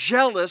how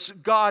jealous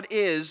God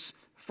is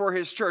for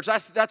his church.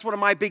 That's one of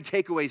my big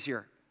takeaways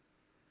here.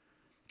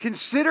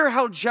 Consider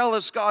how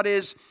jealous God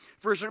is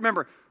for his church.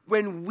 Remember,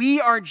 when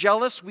we are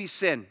jealous, we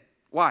sin.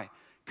 Why?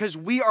 Because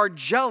we are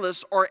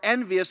jealous or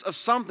envious of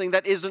something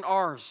that isn't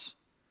ours.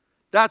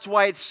 That's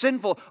why it's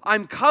sinful.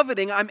 I'm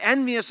coveting, I'm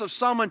envious of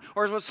someone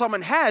or what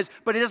someone has,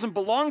 but it doesn't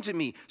belong to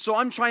me. So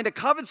I'm trying to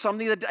covet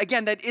something that,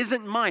 again, that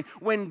isn't mine.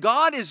 When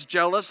God is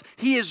jealous,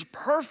 He is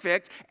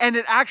perfect, and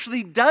it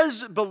actually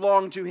does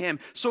belong to Him.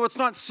 So it's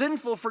not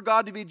sinful for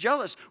God to be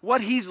jealous.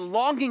 What He's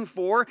longing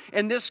for,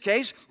 in this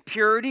case,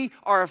 purity,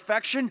 our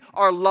affection,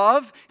 our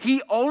love,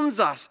 He owns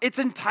us. It's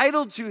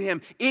entitled to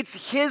Him.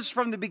 It's His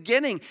from the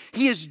beginning.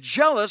 He is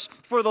jealous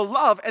for the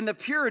love and the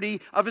purity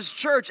of His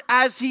church,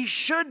 as He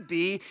should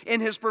be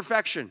in His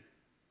perfection.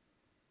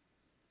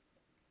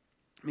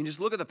 I mean,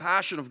 just look at the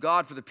passion of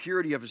God for the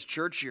purity of His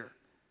church here.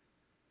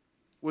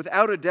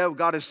 Without a doubt,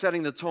 God is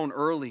setting the tone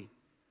early.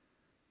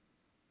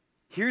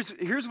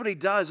 Here's what He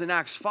does in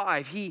Acts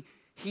 5.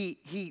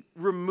 He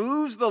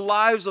removes the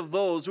lives of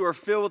those who are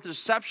filled with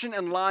deception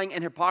and lying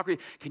and hypocrisy.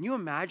 Can you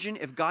imagine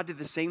if God did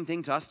the same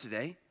thing to us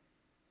today?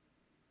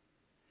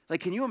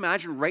 Like, can you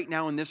imagine right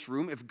now in this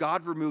room if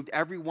God removed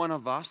every one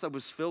of us that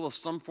was filled with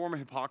some form of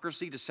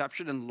hypocrisy,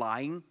 deception, and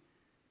lying?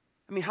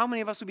 I mean, how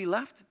many of us would be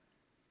left?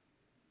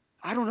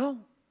 I don't know.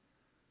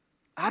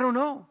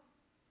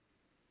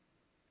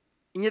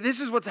 And yet this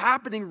is what's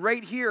happening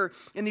right here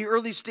in the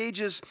early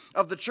stages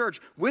of the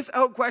church.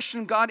 Without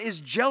question, God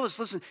is jealous.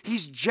 Listen,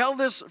 He's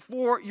jealous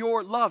for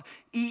your love.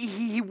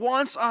 He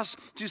wants us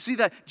to see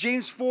that.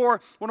 James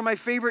 4, one of my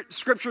favorite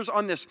scriptures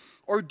on this.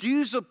 Or do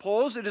you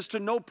suppose it is to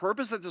no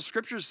purpose that the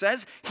scripture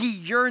says He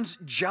yearns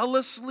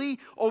jealously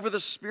over the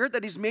Spirit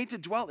that He's made to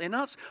dwell in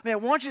us? I mean, I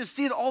want you to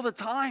see it all the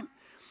time.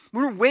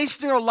 When we're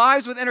wasting our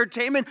lives with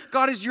entertainment,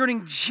 God is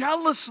yearning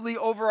jealously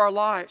over our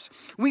lives.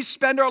 When we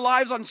spend our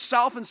lives on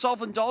self and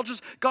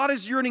self-indulgence, God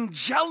is yearning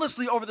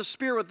jealously over the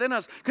Spirit within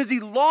us because He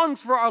longs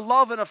for our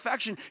love and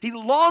affection. He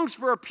longs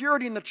for a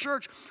purity in the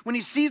church. When He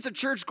sees the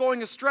church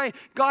going astray,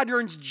 God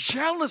yearns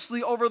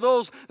jealously over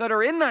those that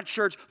are in that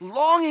church,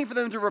 longing for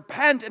them to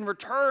repent and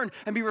return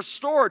and be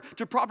restored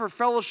to proper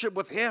fellowship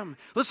with Him.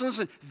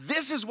 Listen,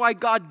 this is why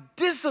God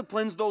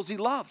disciplines those He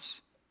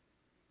loves.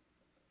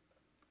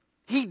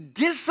 He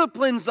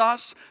disciplines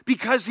us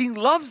because He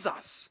loves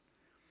us.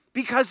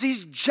 Because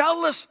He's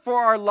jealous for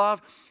our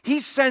love. He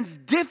sends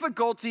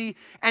difficulty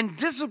and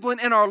discipline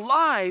in our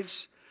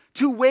lives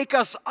to wake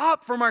us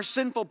up from our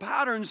sinful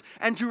patterns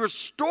and to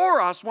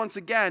restore us once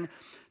again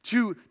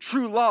to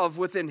true love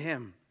within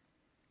Him.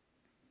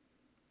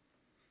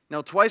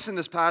 Now, twice in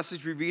this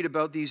passage we read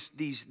about these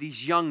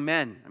young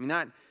men. I mean,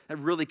 that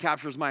really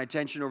captures my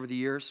attention over the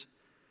years.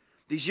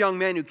 These young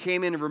men who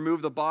came in and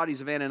removed the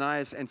bodies of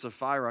Ananias and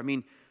Sapphira. I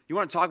mean, you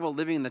want to talk about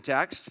living in the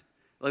text?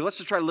 Like, let's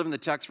just try to live in the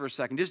text for a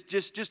second.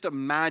 Just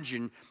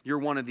imagine you're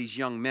one of these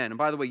young men. And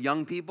by the way,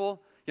 young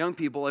people,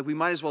 like, we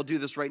might as well do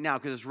this right now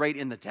because it's right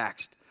in the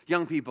text.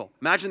 Young people,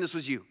 imagine this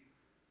was you.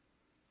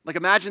 Like,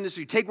 imagine this.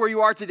 You take where you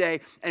are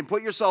today and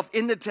put yourself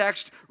in the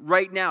text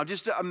right now.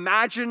 Just to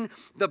imagine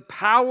the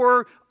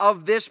power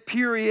of this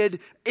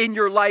period in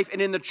your life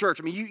and in the church.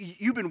 I mean,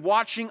 you've been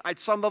watching at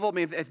some level. I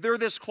mean, if they're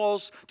this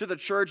close to the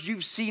church,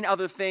 you've seen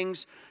other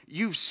things.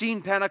 You've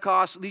seen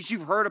Pentecost. At least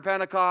you've heard of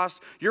Pentecost.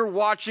 You're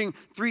watching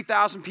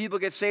 3,000 people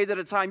get saved at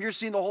a time. You're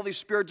seeing the Holy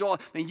Spirit do all.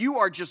 And you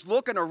are just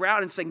looking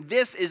around and saying,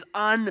 this is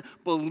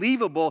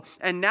unbelievable.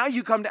 And now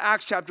you come to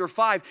Acts chapter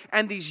 5,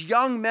 and these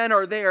young men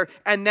are there,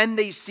 and then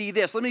they see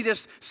this. Let me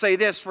just say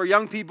this for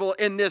young people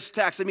in this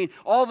text. I mean,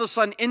 all of a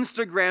sudden,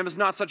 Instagram is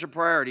not such a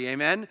priority,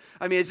 amen?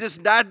 I mean, it's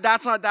just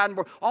that's not that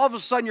important. All of a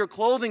sudden, your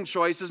clothing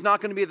choice is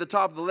not going to be at the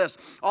top of the list.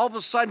 All of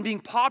a sudden, being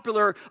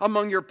popular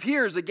among your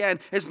peers, again,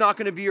 is not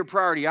going to be your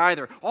priority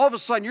either. All of a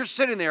sudden, you're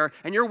sitting there,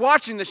 and you're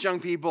watching this young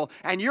people,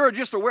 and you're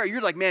just aware.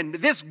 You're like, man,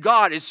 this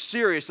God is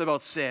serious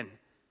about sin.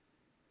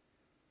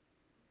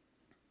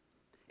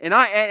 And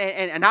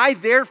I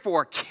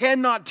therefore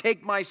cannot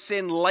take my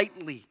sin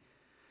lightly.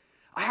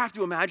 I have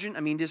to imagine,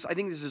 I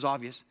think this is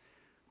obvious.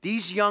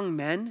 These young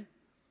men,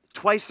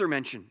 twice they're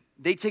mentioned.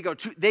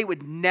 They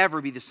would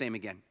never be the same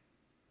again.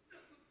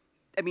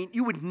 I mean,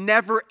 you would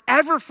never,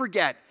 ever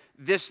forget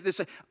this.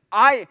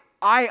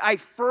 I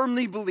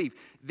firmly believe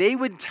they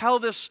would tell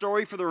this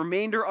story for the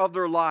remainder of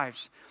their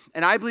lives.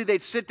 And I believe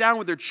they'd sit down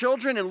with their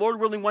children and, Lord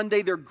willing, one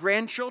day their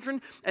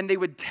grandchildren, and they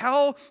would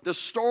tell the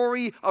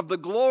story of the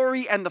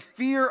glory and the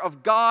fear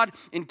of God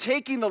in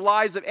taking the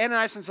lives of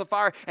Ananias and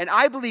Sapphira. And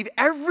I believe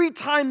every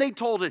time they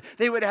told it,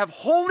 they would have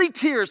holy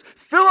tears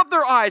fill up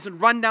their eyes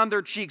and run down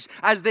their cheeks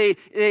as they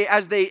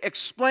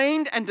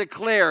explained and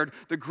declared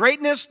the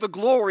greatness, the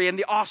glory, and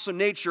the awesome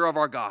nature of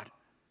our God.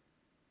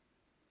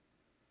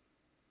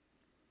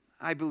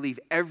 I believe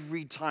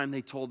every time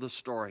they told the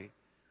story,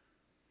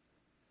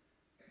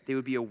 they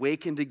would be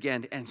awakened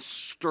again and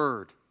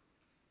stirred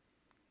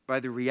by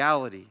the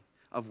reality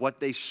of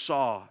what they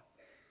saw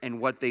and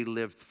what they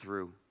lived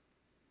through.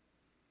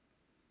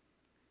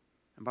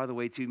 And by the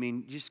way, too,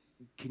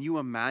 can you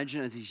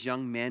imagine as these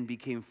young men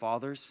became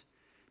fathers,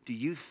 do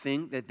you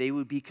think that they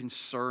would be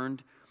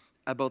concerned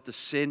about the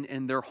sin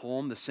in their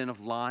home, the sin of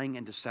lying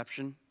and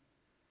deception?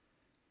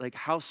 Like,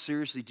 how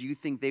seriously do you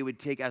think they would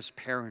take as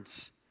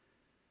parents,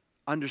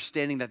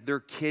 understanding that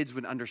their kids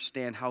would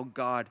understand how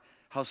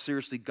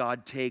seriously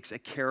God takes a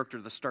character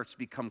that starts to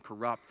become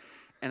corrupt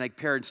And like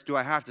parents, do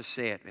I have to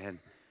say it, man?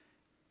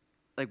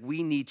 Like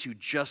we need to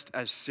just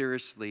as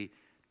seriously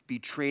be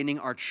training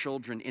our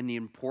children in the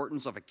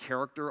importance of a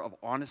character of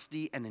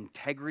honesty and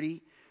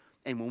integrity.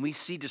 And when we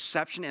see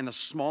deception and the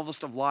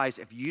smallest of lies,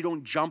 if you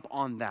don't jump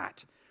on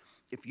that,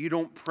 if you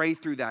don't pray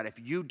through that, if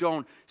you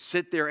don't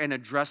sit there and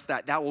address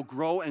that, that will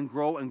grow and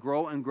grow and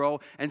grow and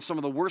grow. And some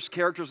of the worst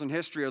characters in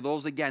history are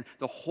those, again,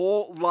 the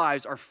whole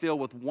lives are filled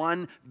with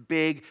one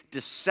big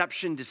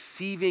deception,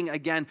 deceiving,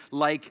 again,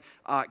 like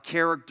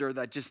character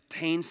that just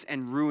taints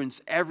and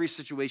ruins every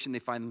situation they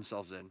find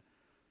themselves in.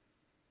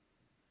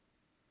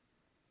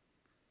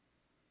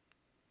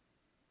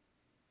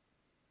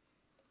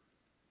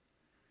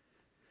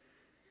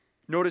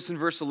 Notice in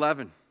verse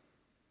 11.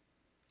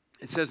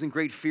 It says, and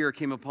great fear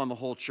came upon the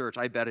whole church.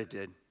 I bet it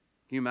did. Can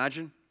you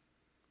imagine?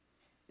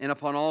 And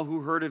upon all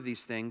who heard of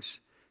these things,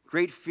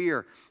 great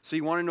fear. So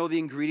you want to know the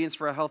ingredients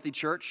for a healthy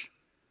church?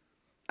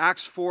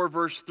 Acts 4,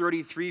 verse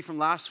 33 from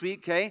last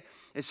week, okay?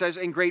 It says,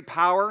 and great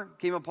power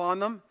came upon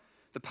them.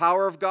 The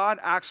power of God.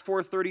 Acts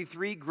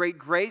 4:33, great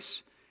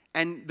grace.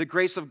 And the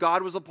grace of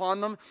God was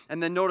upon them.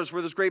 And then notice,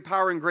 where there's great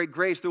power and great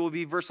grace, there will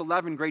be, verse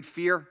 11, great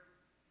fear.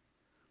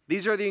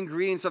 These are the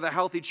ingredients of a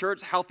healthy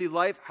church, healthy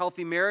life,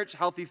 healthy marriage,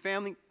 healthy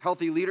family,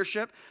 healthy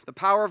leadership. The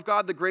power of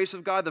God, the grace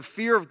of God, the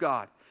fear of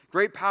God.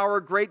 Great power,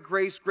 great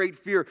grace, great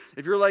fear.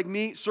 If you're like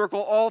me,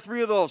 circle all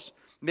three of those.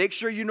 Make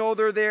sure you know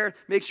they're there.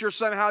 Make sure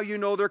somehow you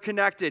know they're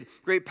connected.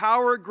 Great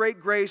power, great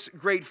grace,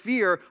 great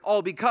fear,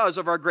 all because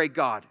of our great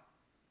God.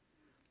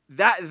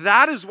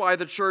 That is why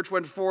the church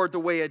went forward the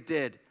way it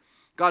did.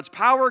 God's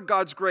power,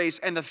 God's grace,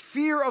 and the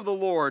fear of the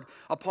Lord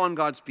upon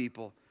God's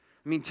people.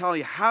 I mean, tell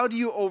you, how do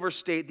you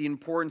overstate the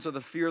importance of the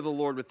fear of the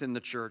Lord within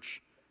the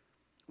church?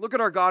 Look at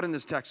our God in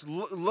this text.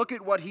 Look at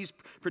what he's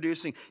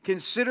producing.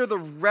 Consider the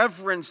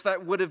reverence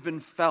that would have been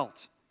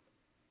felt.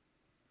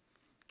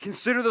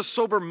 Consider the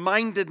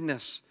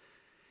sober-mindedness.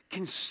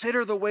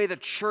 Consider the way the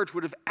church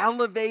would have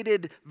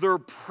elevated their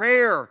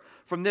prayer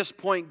from this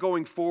point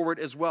going forward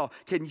as well.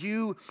 Can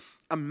you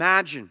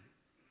imagine?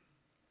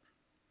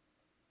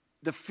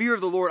 The fear of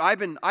the Lord, I've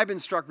been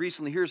struck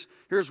recently.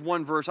 Here's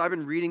one verse. I've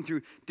been reading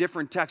through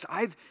different texts.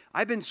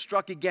 I've been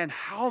struck again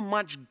how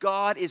much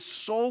God is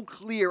so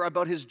clear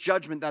about his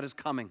judgment that is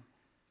coming.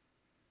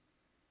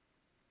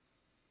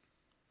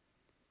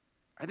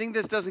 I think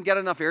this doesn't get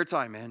enough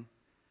airtime, man.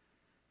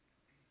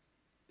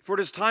 For it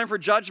is time for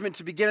judgment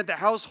to begin at the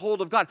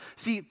household of God.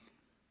 See,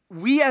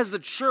 we as the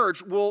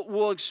church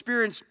will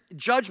experience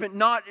judgment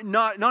not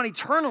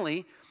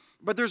eternally,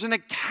 but there's an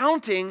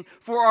accounting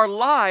for our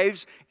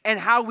lives and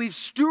how we've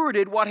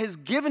stewarded what has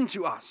given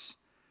to us.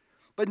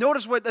 But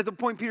notice what the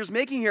point Peter's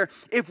making here.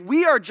 If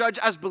we are judged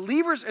as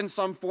believers in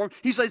some form,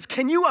 he says,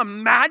 can you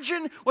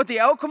imagine what the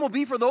outcome will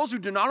be for those who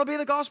do not obey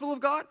the gospel of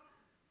God?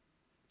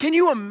 Can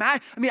you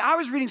imagine? I mean, I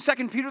was reading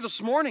 2 Peter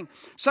this morning,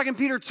 2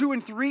 Peter 2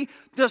 and 3,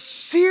 the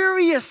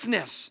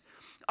seriousness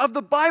of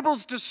the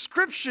Bible's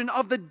description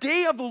of the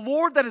day of the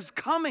Lord that is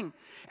coming,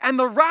 and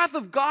the wrath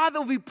of God that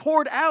will be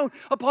poured out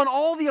upon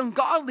all the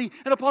ungodly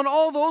and upon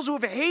all those who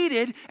have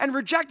hated and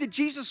rejected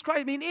Jesus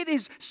Christ. I mean, it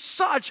is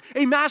such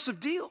a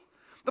massive deal.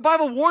 The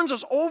Bible warns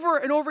us over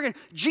and over again.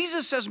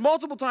 Jesus says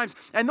multiple times,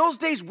 and those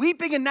days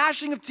weeping and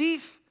gnashing of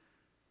teeth.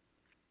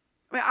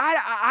 I mean,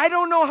 I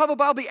don't know how the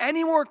Bible will be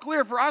any more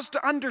clear for us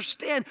to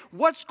understand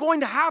what's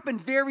going to happen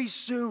very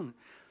soon.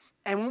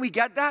 And when we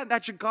get that,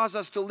 that should cause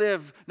us to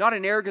live not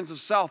in arrogance of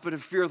self, but in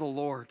fear of the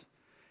Lord.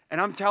 And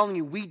I'm telling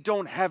you, we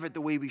don't have it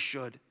the way we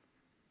should.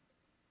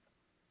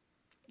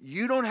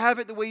 You don't have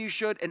it the way you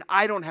should, and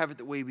I don't have it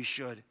the way we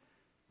should.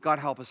 God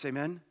help us,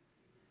 amen?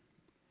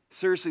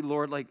 Seriously,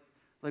 Lord, like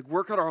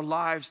work out our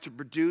lives to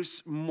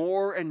produce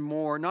more and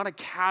more, not a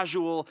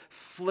casual,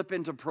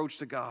 flippant approach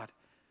to God,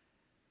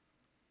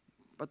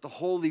 but the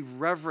holy,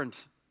 reverent,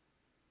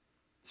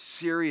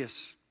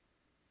 serious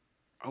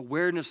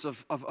awareness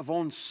of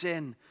own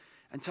sin.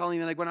 And telling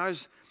you, like when I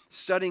was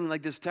studying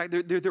like this text,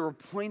 there were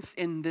points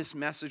in this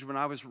message when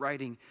I was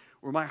writing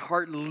where my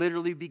heart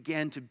literally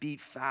began to beat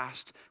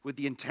fast with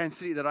the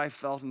intensity that I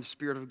felt in the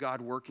Spirit of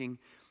God working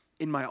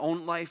in my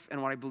own life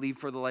and what I believe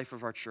for the life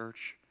of our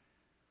church.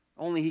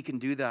 Only he can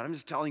do that. I'm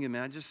just telling you,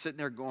 man, I'm just sitting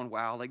there going,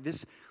 wow, like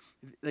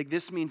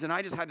this means, and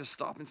I just had to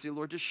stop and say,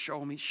 Lord, just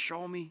show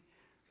me.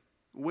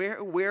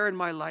 Where in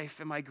my life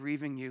am I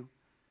grieving you?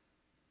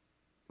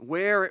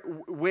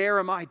 Where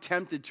am I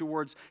tempted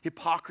towards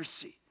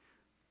hypocrisy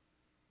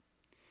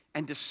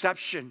and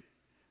deception?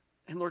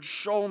 And Lord,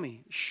 show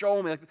me,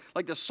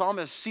 like the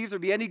psalmist, see if there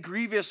be any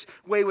grievous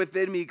way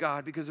within me,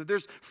 God, because if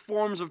there's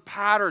forms of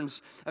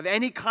patterns of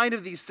any kind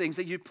of these things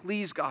that you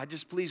please, God,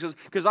 just please us,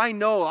 because I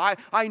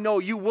know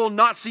you will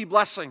not see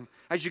blessing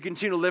as you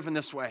continue to live in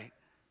this way.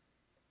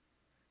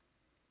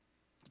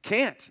 You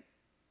can't.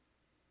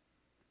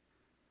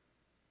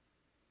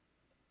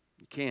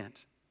 You can't.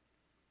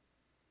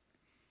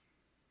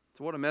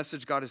 So what a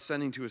message God is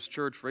sending to his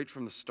church right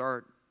from the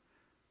start.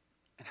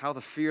 And how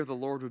the fear of the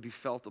Lord would be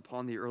felt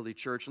upon the early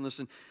church. And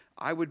listen,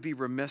 I would be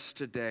remiss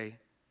today,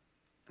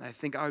 and I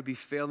think I would be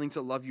failing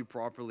to love you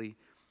properly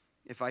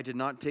if I did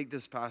not take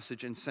this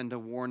passage and send a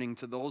warning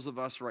to those of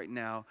us right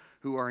now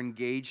who are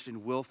engaged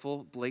in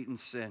willful, blatant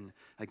sin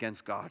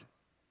against God.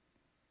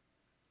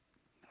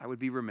 I would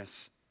be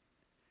remiss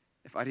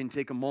if I didn't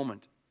take a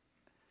moment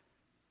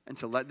and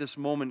to let this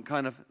moment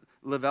kind of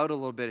live out a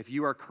little bit. If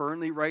you are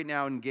currently right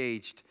now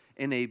engaged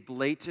in a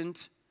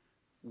blatant,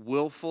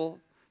 willful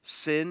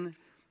sin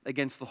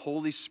against the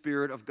Holy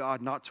Spirit of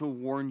God, not to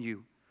warn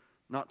you.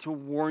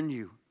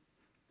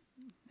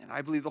 And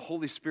I believe the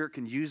Holy Spirit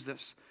can use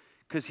this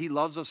because He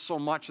loves us so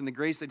much and the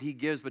grace that He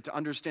gives, but to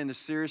understand the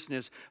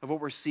seriousness of what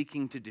we're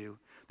seeking to do.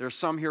 There are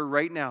some here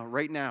right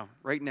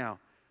now,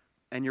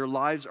 and your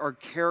lives are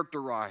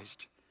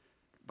characterized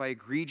by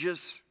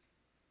egregious,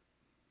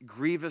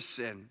 grievous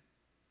sin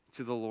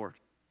to the Lord.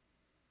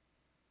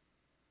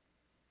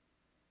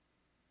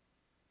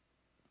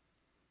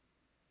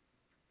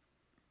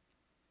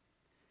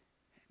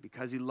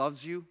 Because He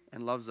loves you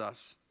and loves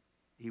us,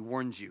 He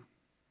warns you.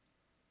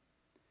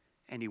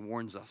 And He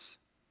warns us.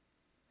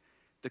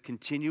 The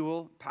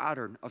continual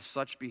pattern of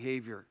such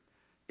behavior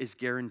is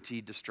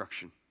guaranteed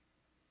destruction.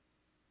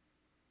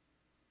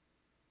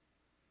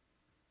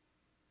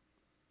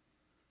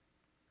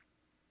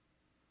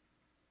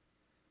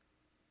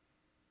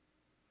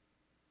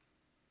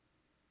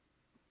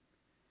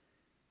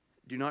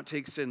 Do not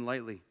take sin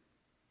lightly.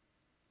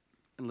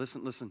 And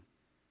listen.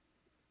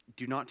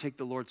 Do not take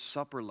the Lord's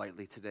Supper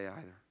lightly today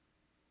either.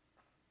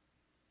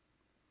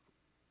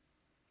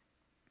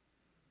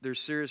 There's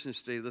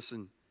seriousness today.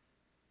 Listen,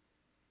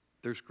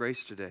 there's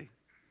grace today.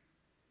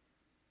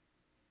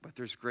 But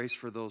there's grace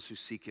for those who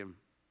seek Him.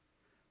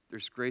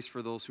 There's grace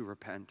for those who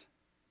repent.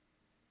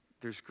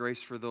 There's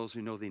grace for those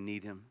who know they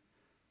need Him.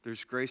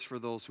 There's grace for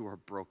those who are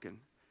broken.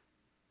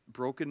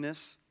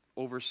 Brokenness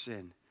over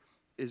sin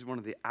is one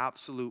of the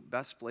absolute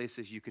best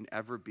places you can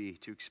ever be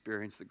to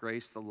experience the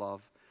grace, the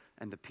love,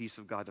 and the peace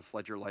of God to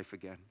flood your life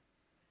again.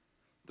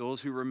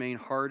 Those who remain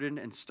hardened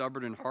and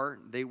stubborn in heart,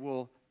 they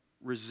will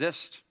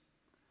resist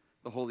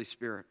the Holy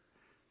Spirit.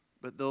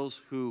 But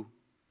those who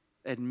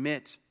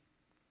admit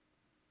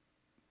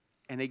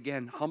and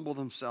again humble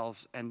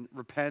themselves and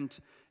repent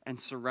and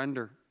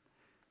surrender,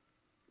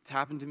 it's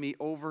happened to me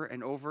over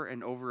and over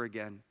and over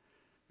again.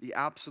 The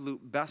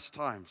absolute best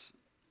times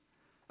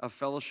of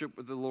fellowship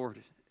with the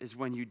Lord is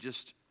when you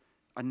just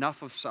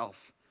enough of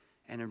self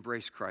and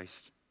embrace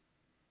Christ.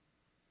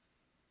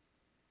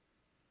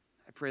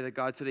 I pray that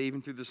God today,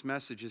 even through this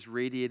message, is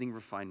radiating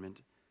refinement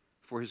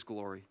for His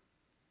glory.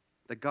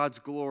 That God's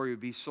glory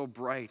would be so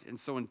bright and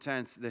so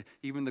intense that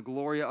even the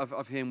glory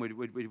of Him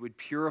would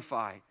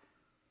purify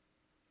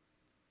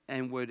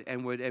and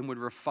would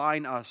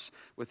refine us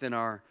within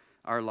our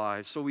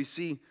lives. So we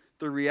see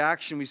the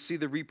reaction, we see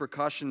the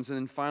repercussions, and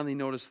then finally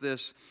notice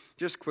this,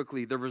 just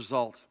quickly, the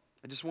result.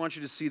 I just want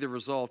you to see the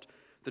result.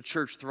 The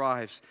church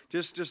thrives.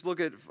 Just look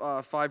at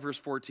 5 verse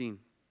 14.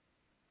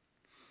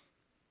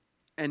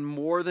 And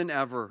more than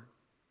ever,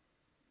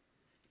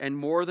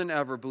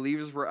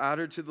 believers were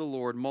added to the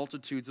Lord,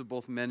 multitudes of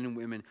both men and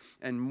women.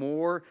 And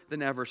more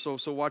than ever. So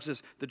watch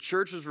this. The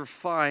church is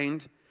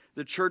refined,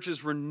 the church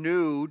is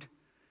renewed,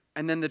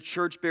 and then the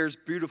church bears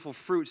beautiful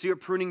fruit. See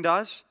what pruning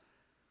does?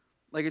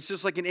 Like it's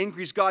just like an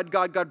increase.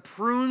 God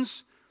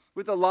prunes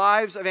with the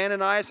lives of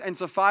Ananias and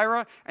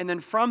Sapphira, and then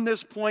from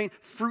this point,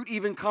 fruit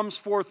even comes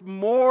forth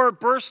more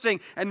bursting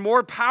and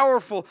more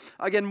powerful.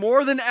 Again,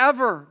 more than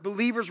ever,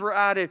 believers were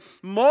added.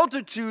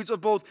 Multitudes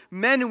of both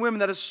men and women.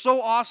 That is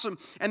so awesome.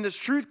 And this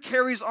truth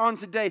carries on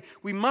today.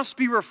 We must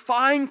be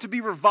refined to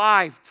be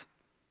revived.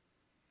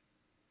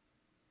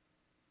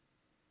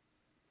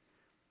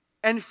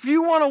 And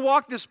few want to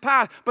walk this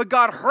path, but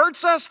God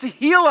hurts us to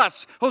heal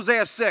us,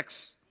 Hosea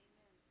 6.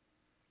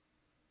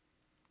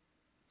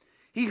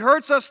 He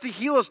hurts us to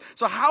heal us.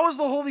 So how has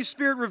the Holy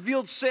Spirit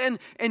revealed sin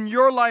in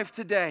your life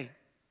today?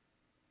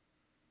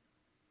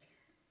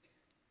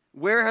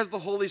 Where has the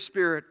Holy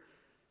Spirit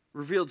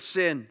revealed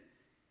sin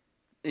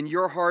in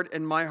your heart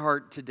and my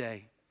heart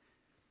today?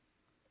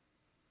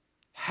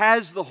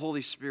 Has the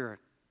Holy Spirit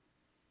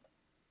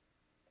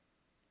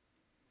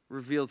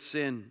revealed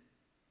sin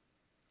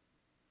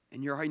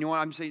in your heart? You know what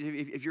I'm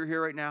saying? If you're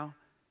here right now,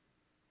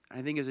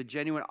 I think as a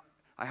genuine,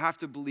 I have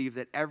to believe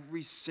that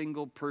every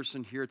single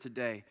person here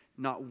today,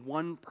 not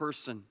one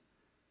person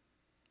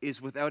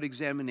is without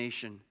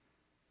examination,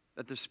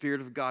 that the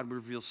Spirit of God would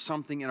reveal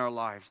something in our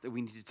lives that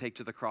we need to take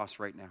to the cross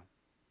right now.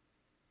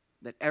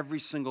 That every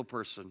single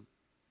person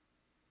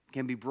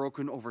can be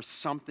broken over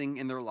something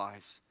in their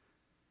lives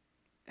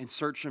and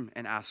search Him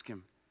and ask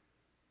Him.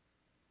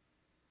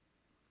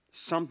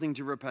 Something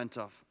to repent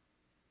of.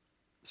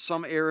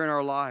 Some error in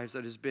our lives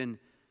that has been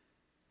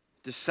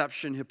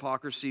deception,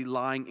 hypocrisy,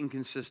 lying,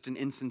 inconsistent,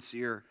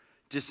 insincere,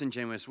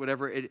 disingenuous,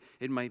 whatever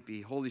it might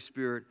be. Holy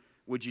Spirit,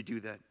 would you do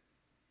that?